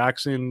 Lamar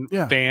Jackson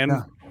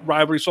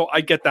rivalry. So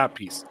I get that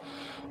piece.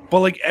 But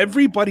like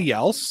everybody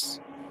else,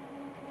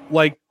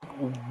 like,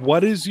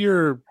 what is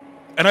your,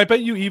 and I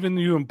bet you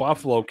in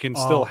Buffalo can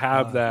still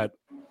have that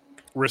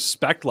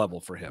respect level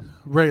for him.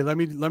 Ray, let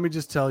me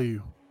just tell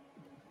you.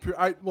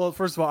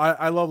 First of all,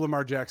 I love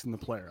Lamar Jackson, the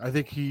player. I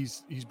think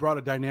he's brought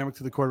a dynamic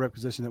to the quarterback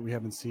position that we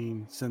haven't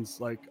seen since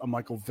like a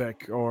Michael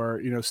Vick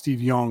or Steve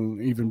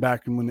Young, even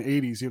back in the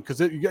 80s. Because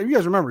you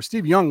guys remember,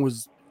 Steve Young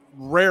was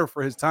rare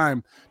for his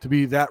time to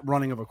be that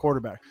running of a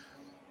quarterback.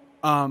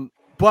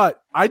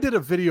 But I did a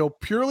video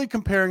purely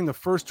comparing the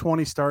first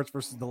 20 starts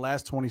versus the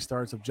last 20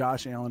 starts of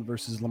Josh Allen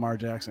versus Lamar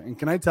Jackson. And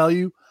can I tell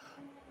you,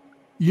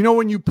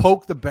 when you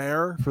poke the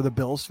bear for the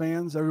Bills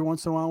fans every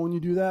once in a while when you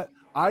do that,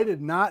 I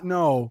did not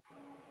know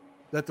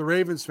that the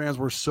Ravens fans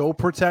were so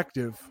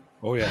protective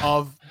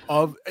of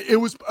it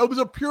was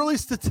a purely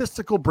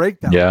statistical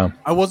breakdown. Yeah.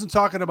 I wasn't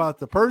talking about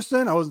the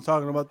person. I wasn't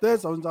talking about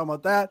this. I wasn't talking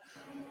about that.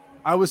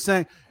 I was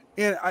saying,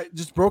 and I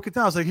just broke it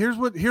down. I was like, here's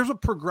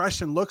what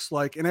progression looks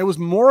like. And it was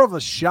more of a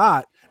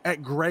shot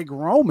at Greg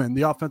Roman,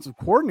 the offensive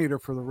coordinator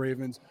for the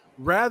Ravens,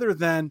 rather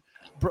than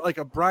like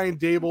a Brian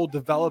Daboll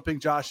developing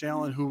Josh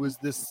Allen, who was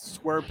this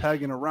square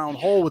peg in a round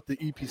hole with the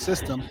EP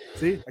system.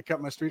 See, I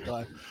kept my streak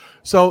alive.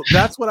 So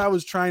that's what I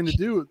was trying to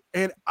do.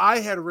 And I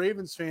had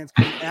Ravens fans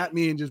come at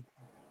me and just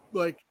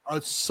like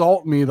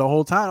assault me the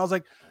whole time. I was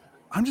like,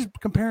 I'm just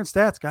comparing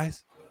stats,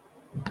 guys.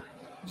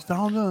 Just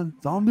all I'm doing.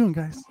 That's all I'm doing,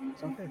 guys.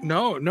 It's okay.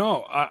 No.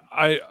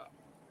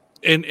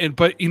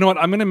 But you know what?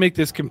 I'm going to make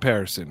this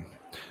comparison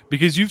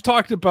because you've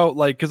talked about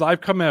because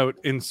I've come out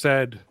and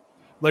said,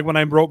 like when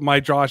I wrote my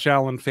Josh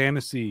Allen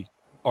fantasy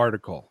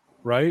article,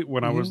 right?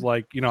 When I was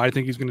like, I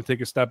think he's going to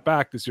take a step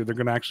back this year. They're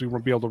going to actually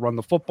be able to run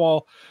the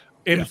football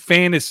in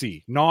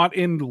fantasy, not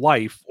in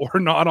life or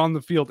not on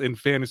the field, in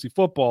fantasy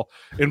football.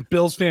 And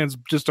Bills fans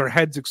just their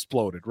heads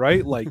exploded,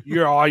 right? Like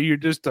you're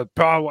just a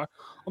power.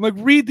 I'm like,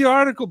 read the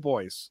article,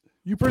 boys.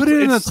 You put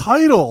it in the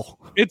title.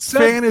 It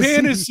said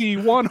fantasy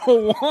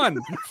 101,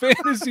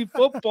 fantasy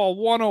football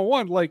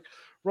 101. Like,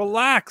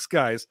 relax,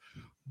 guys.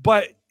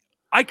 But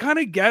I kind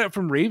of get it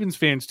from Ravens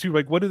fans too.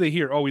 Like, what do they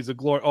hear? Oh, he's you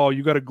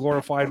got a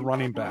glorified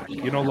running back.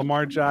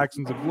 Lamar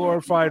Jackson's a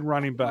glorified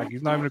running back.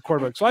 He's not even a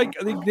quarterback. So I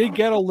think they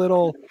get a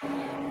little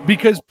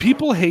because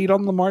people hate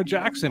on Lamar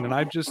Jackson, and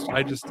I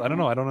don't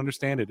know. I don't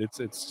understand it.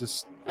 It's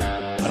just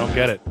I don't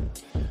get it.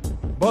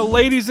 But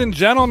ladies and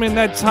gentlemen,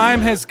 that time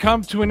has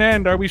come to an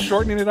end. Are we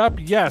shortening it up?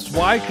 Yes.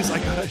 Why? Because I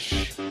got a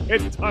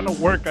shit ton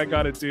of work I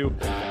got to do.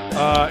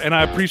 And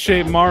I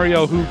appreciate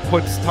Mario, who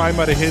puts time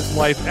out of his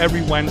life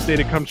every Wednesday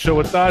to come chill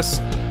with us.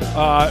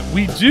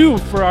 We do,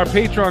 for our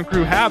Patreon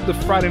crew, have the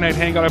Friday Night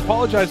Hangout. I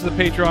apologize to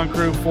the Patreon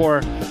crew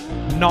for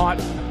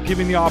not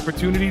giving the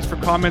opportunities for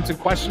comments and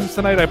questions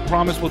tonight. I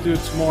promise we'll do it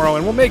tomorrow,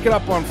 and we'll make it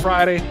up on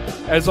Friday.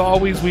 As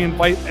always, we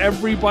invite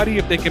everybody.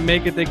 If they can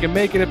make it, they can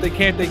make it. If they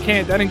can't, they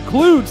can't. That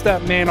includes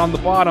that man on the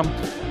bottom.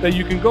 that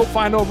you can go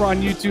find over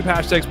on YouTube,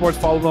 Hashtag Sports.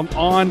 Follow them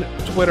on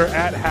Twitter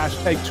at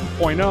Hashtag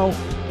 2.0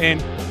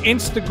 and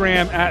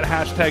Instagram at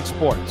Hashtag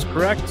Sports,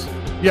 correct?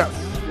 Yes.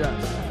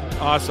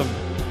 Awesome.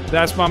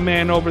 That's my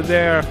man over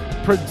there,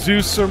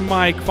 Producer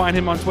Mike. Find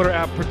him on Twitter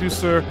at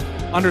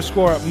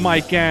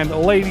producer_Mike. And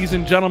ladies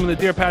and gentlemen, the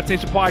Dear Pats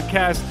Nation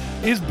podcast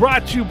is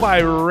brought to you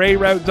by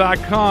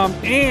RayRoute.com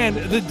and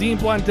the Dean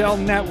Blundell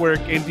Network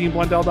and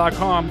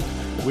DeanBlundell.com.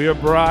 We are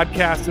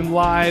broadcasting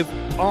live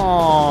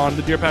on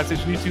the Dear Pats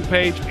Nation YouTube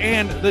page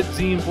and the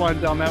Dean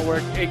Blundell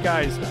Network. Hey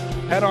guys,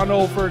 head on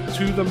over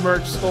to the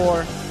merch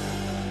store.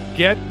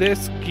 Get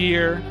this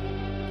gear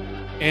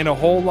and a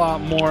whole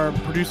lot more.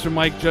 Producer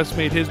Mike just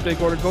made his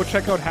big order. Go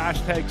check out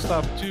Hashtag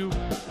stuff too.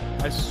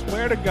 I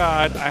swear to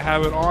God, I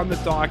have it on the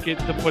docket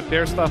to put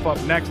their stuff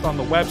up next on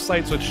the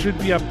website, so it should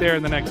be up there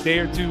in the next day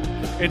or two.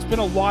 It's been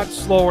a lot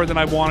slower than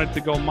I wanted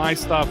to go. My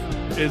stuff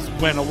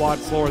went a lot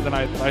slower than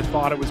I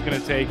thought it was going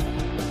to take.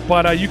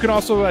 But you can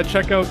also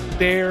check out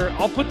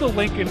I'll put the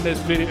link in this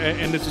video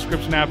in this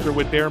description after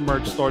with their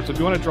merch store. So if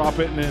you want to drop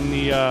it in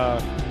the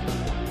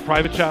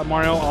private chat,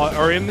 Mario,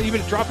 or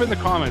even drop it in the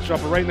comments.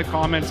 Drop it right in the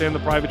comments and the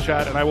private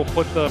chat, and I will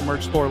put the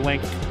merch store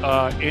link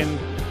in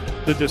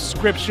the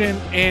description.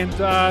 And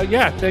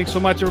thanks so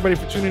much everybody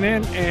for tuning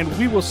in, and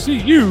we will see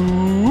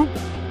you.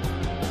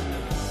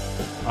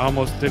 I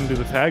almost didn't do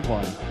the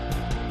tagline.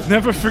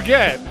 Never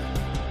forget,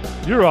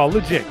 you're all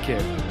legit,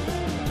 kid.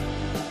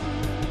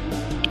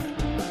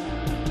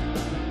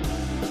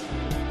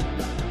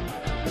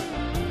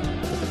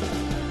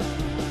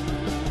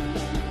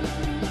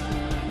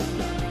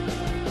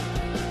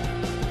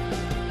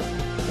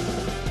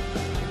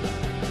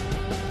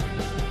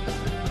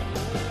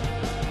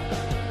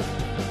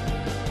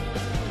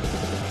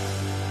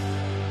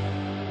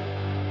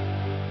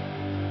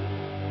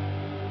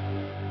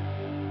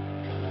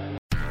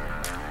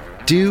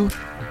 Do,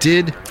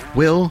 Did,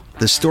 Will,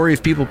 the Story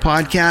of People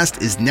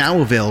podcast is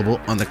now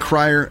available on the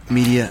Crier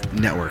Media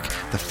Network.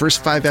 The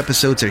first 5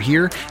 episodes are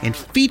here and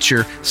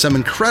feature some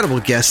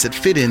incredible guests that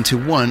fit into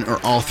one or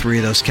all 3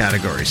 of those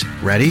categories.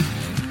 Ready?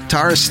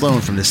 Tara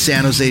Sloan from the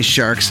San Jose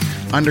Sharks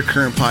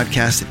Undercurrent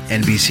podcast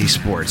at NBC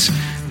Sports.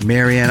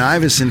 Marianne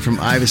Iveson from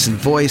Iveson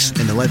Voice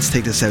and the Let's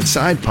Take This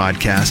Outside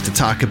podcast to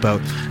talk about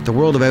the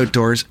world of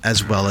outdoors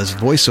as well as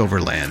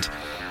voiceover land.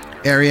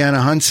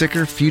 Ariana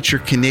Hunsicker, future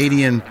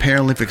Canadian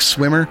Paralympic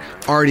swimmer,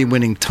 already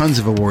winning tons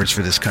of awards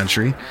for this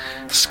country.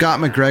 Scott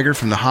McGregor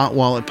from the Hot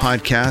Wallet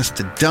podcast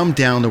to dumb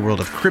down the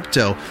world of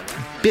crypto,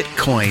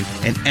 Bitcoin,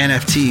 and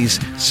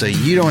NFTs so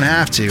you don't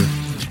have to.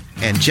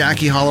 And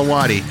Jackie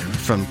Holowati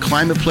from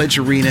Climate Pledge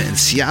Arena in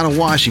Seattle,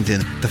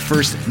 Washington, the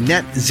first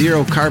net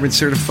zero carbon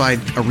certified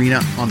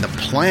arena on the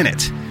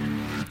planet.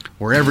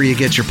 Wherever you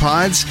get your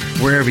pods,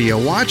 wherever you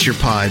watch your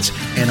pods,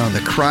 and on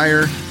the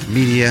Crier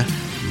Media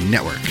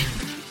Network.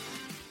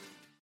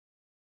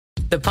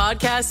 The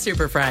Podcast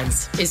Super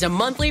Friends is a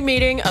monthly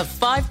meeting of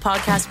 5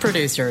 podcast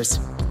producers.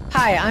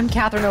 Hi, I'm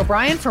Katherine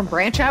O'Brien from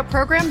Branch Out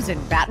Programs in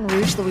Baton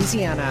Rouge,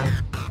 Louisiana.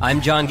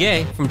 I'm John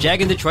Gay from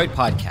Jag and Detroit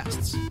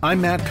Podcasts.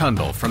 I'm Matt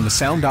Kundle from the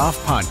Sound Off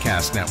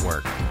Podcast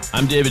Network.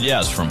 I'm David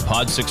Yaz from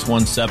Pod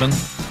 617,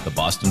 the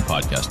Boston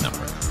Podcast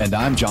Network. And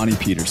I'm Johnny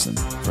Peterson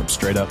from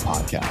Straight Up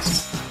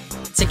Podcasts.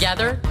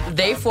 Together,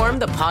 they form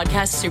the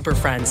Podcast Super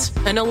Friends,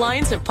 an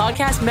alliance of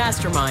podcast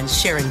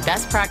masterminds sharing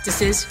best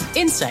practices,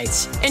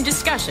 insights, and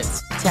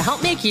discussions to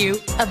help make you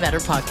a better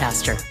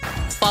podcaster.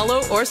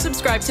 Follow or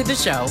subscribe to the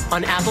show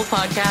on Apple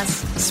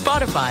Podcasts,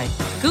 Spotify,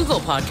 Google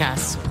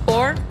Podcasts,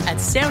 or at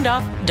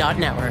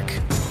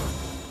soundoff.network.